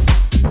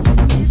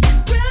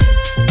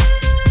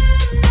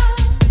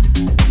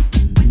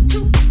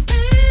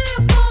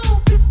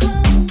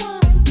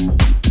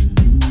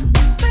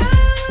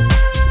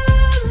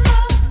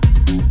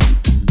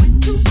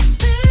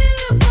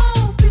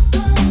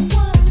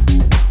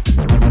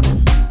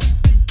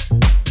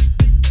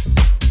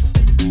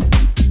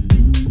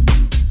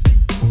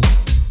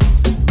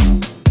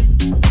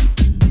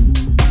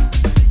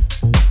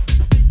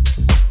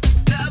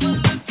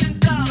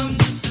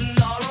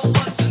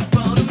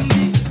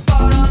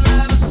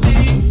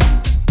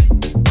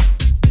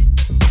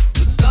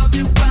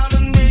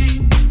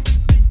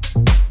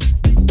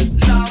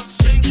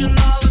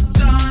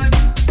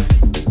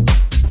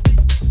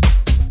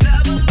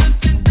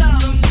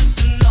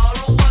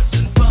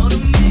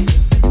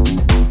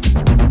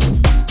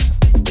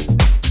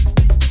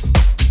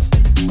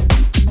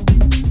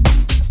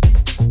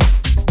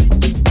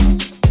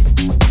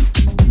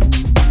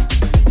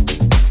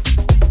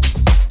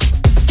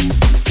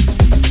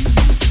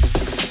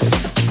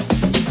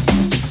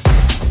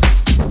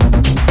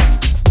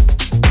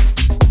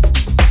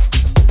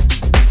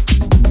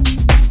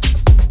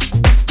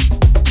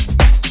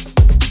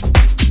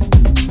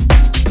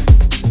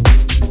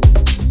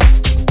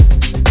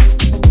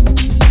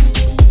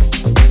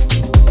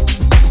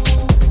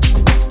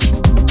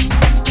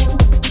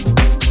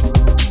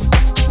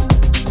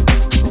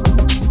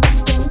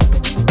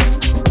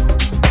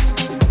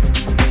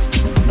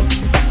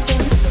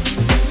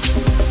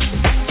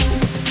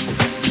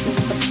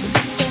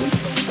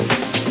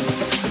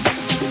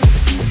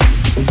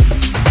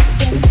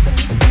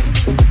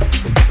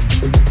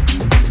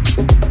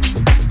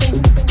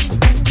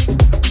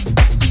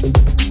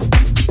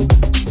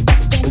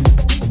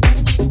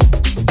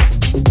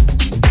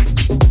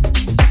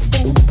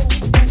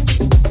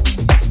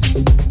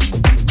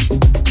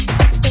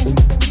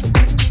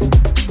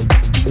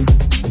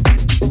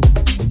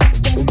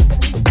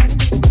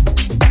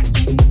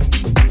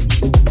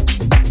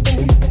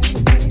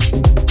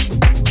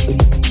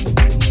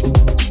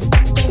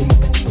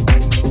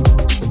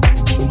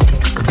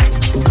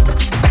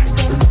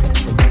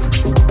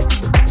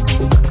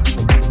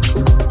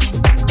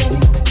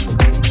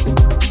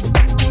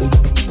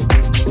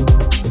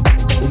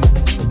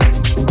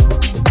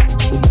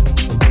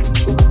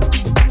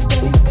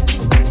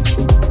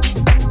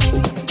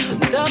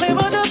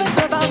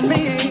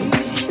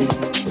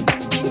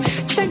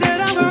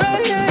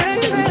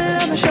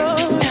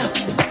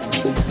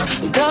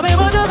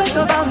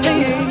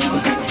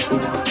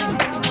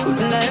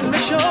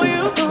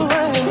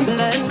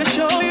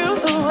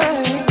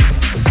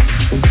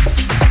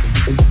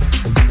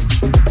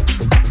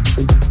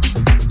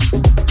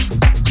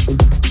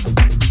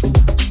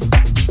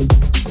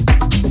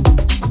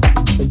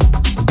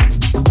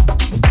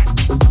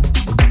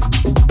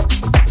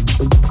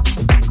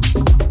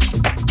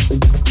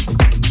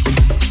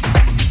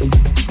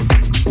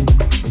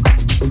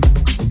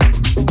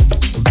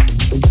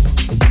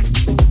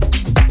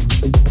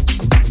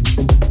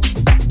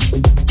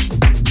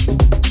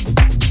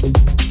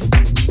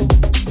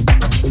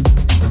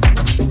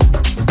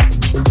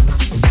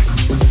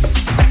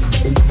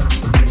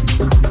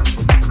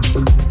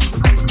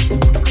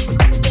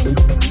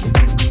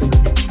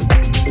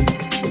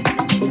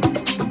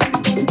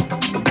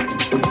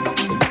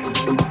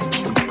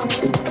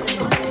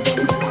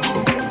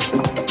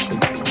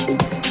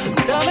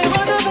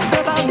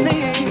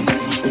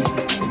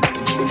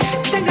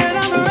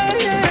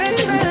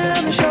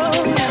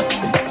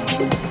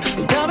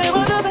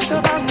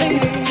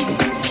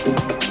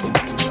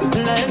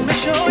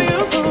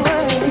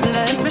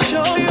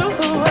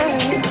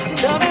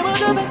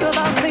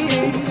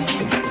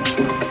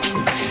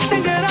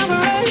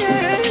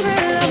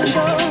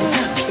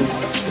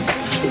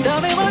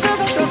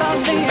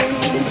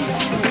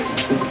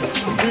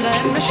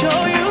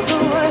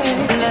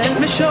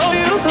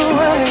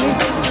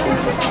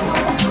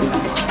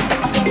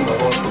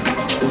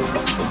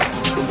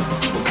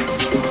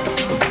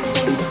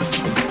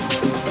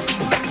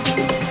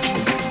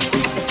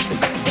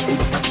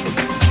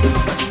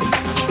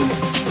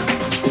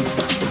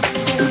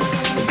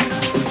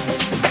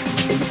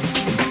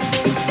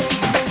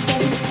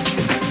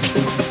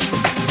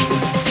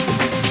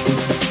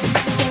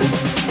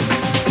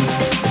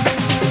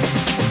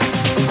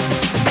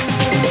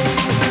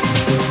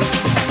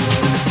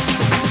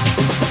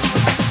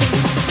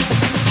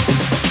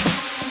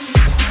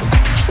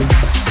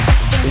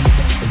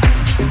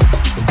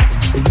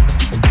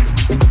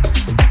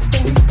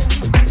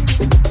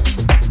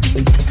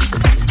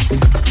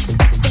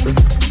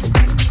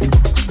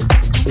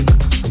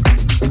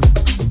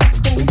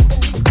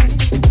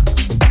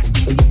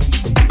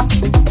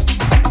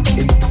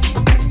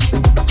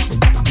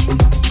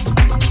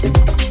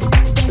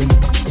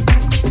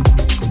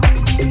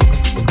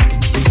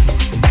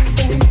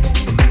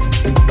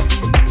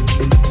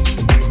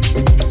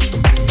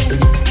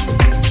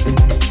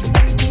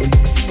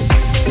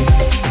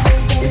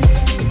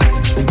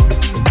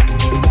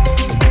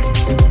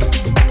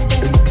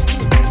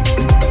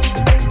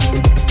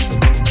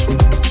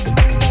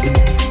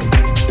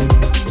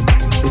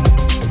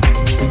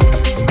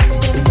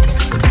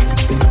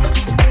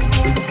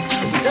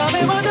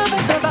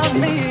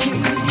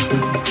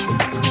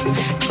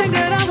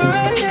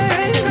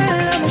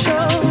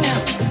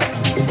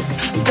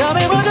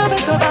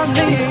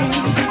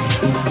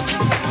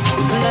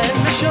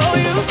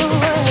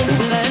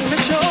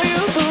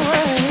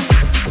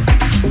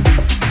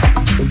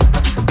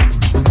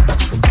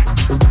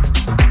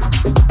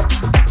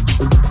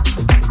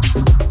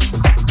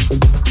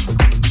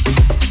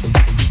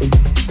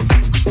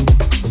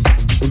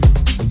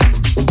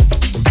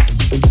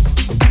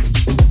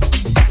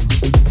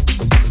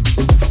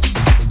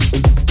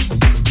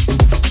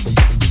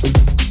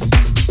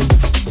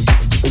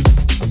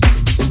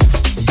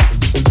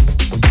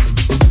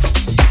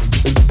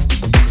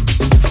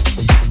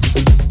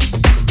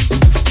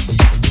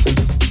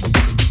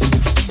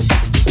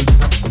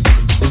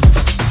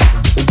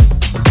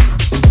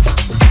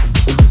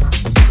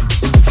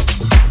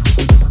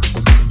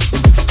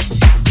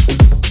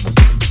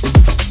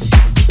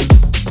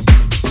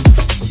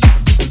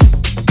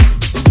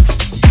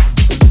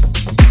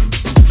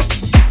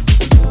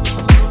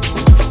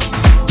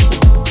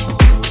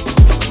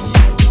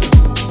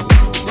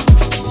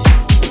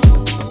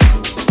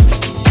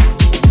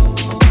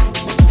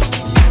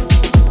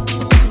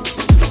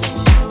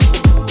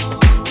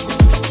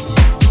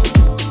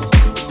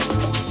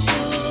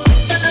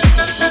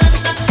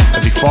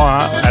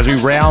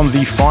 round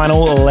the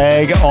final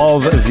leg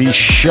of the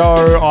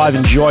show. I've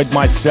enjoyed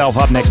myself.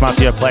 Up next,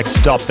 Marcio Plex.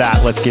 Stop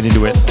that. Let's get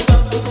into it.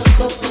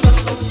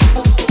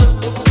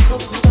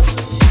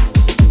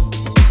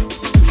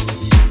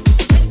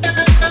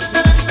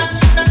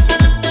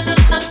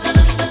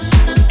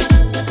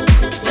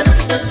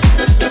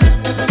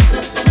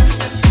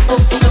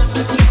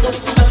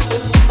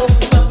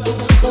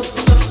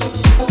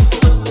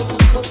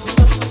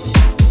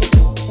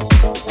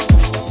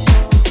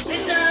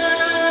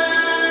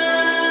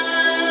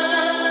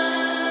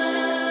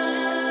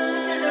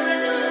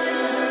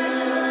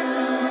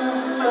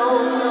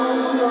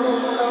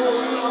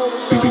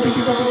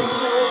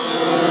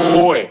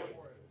 Boy,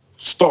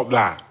 stop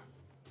that.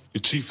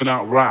 You're teething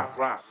out rap.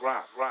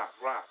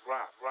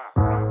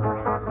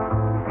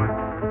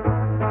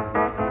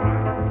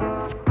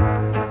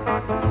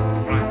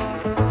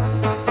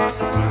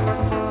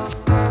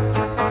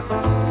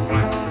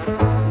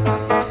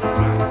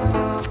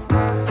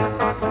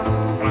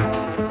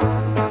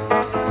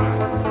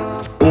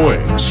 Boy,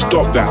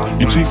 stop that.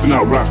 You're teething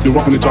out rap. You're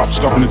rocking it up,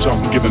 scuffing it up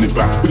and giving it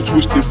back. With a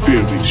twisted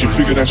theories. You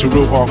figure that's your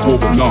real hardcore,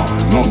 but nah,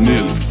 not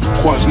nearly.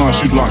 Quite as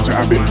nice you'd like to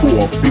have it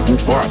full of. People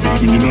bite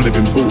it, even you know they've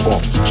been bought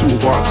off. Two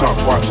bite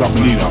up,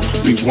 need up.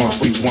 Things once.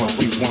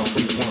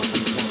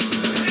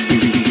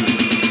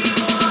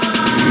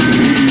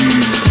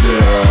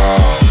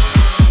 Yeah.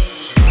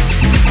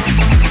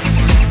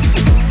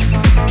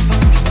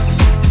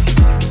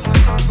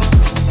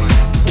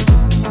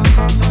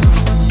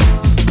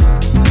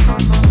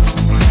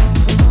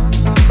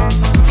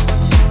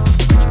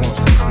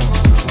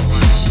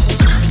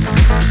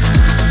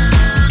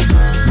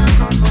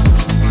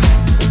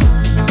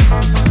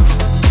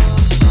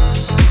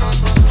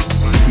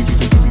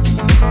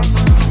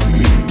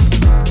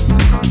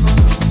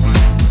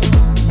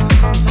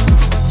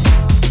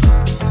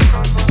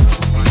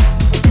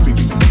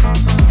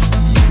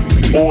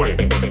 Boy,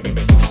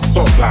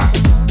 stop that.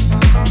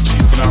 You're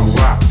teething out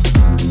rap.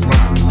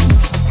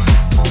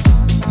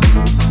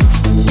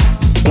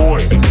 Boy,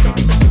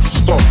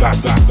 stop that.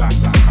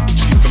 You're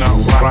teething out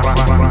rap.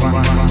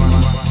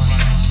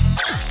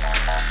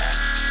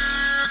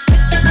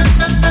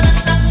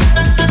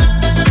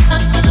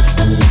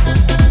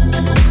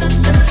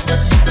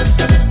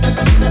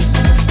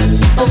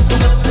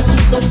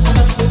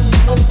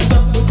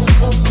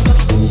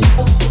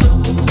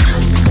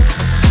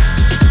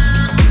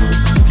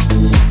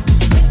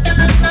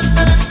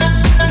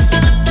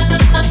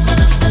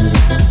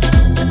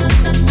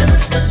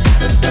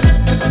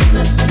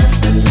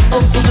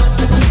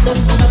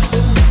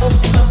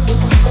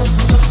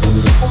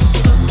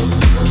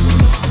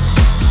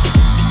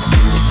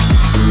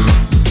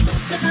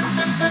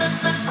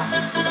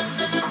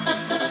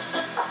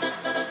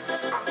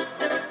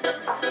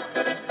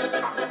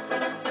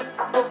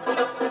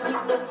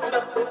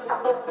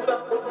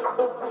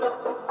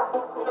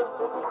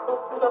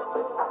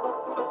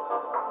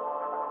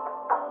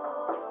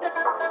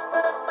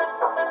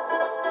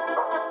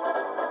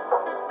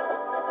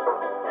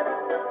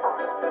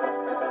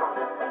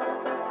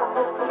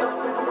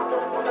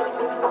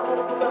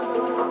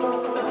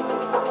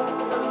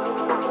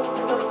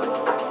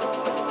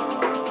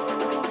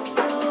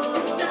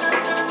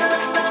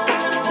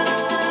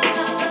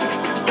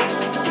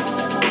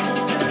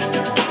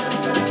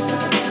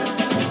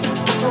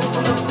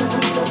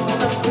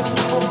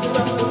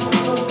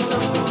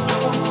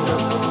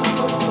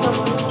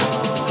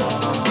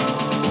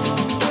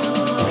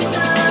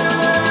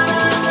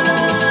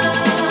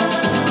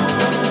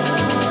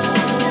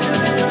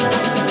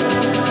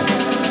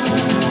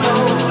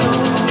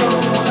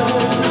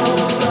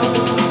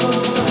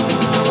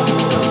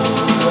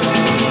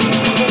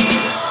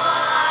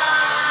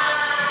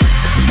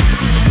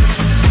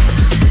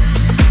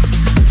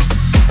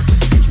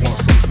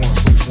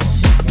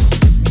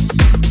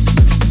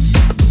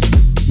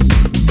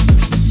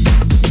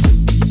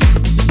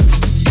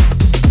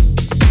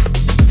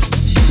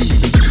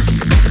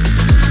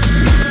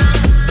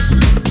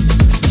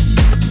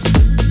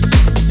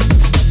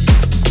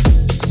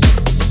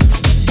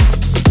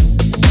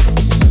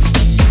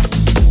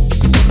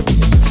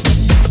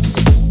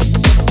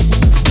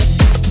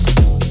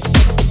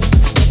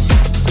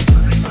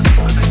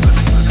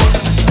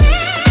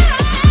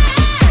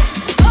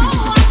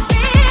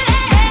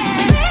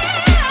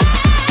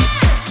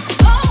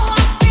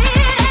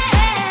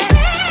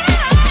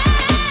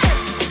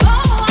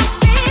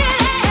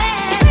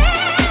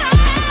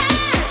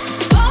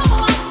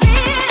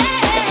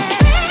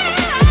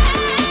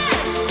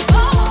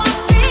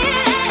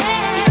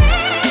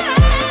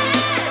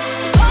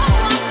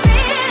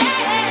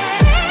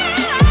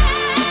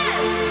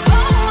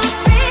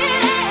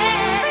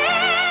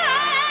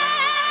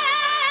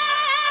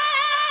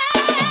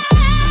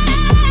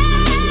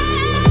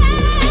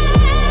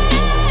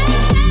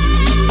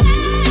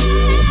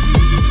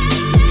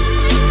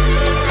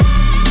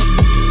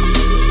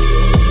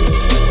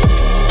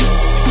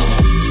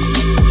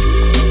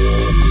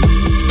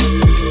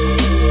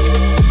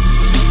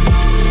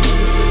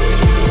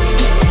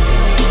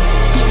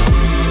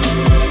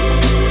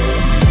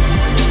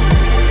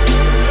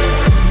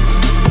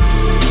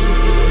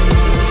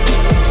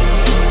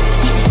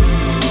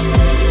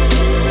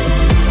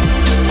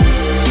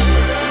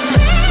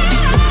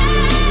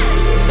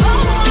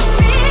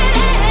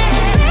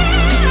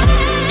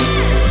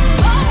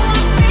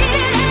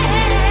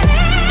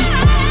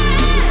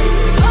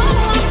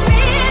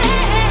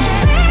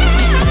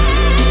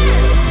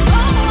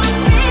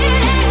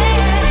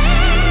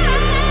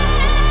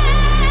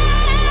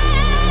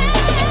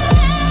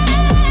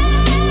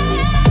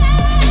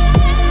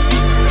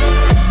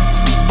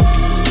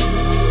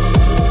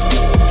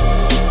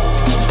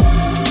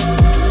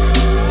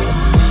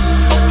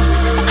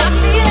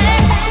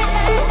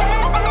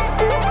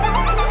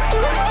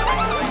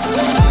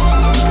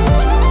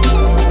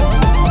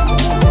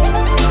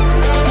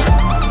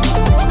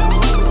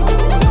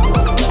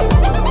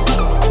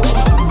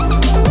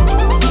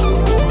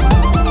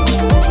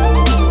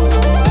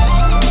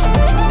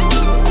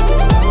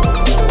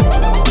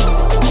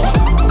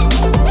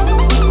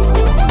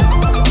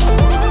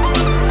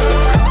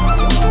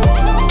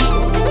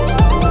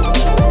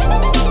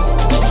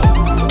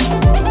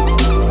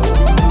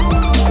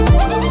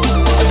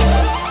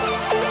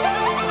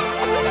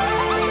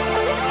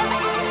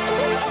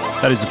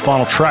 That is the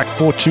final track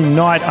for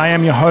tonight. I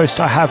am your host.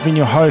 I have been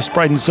your host,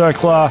 Braydon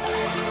Zirkler.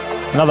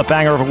 Another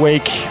banger of a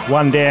week.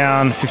 1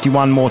 down,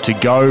 51 more to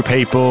go,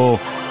 people.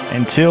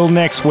 Until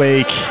next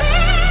week,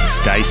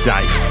 stay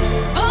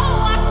safe.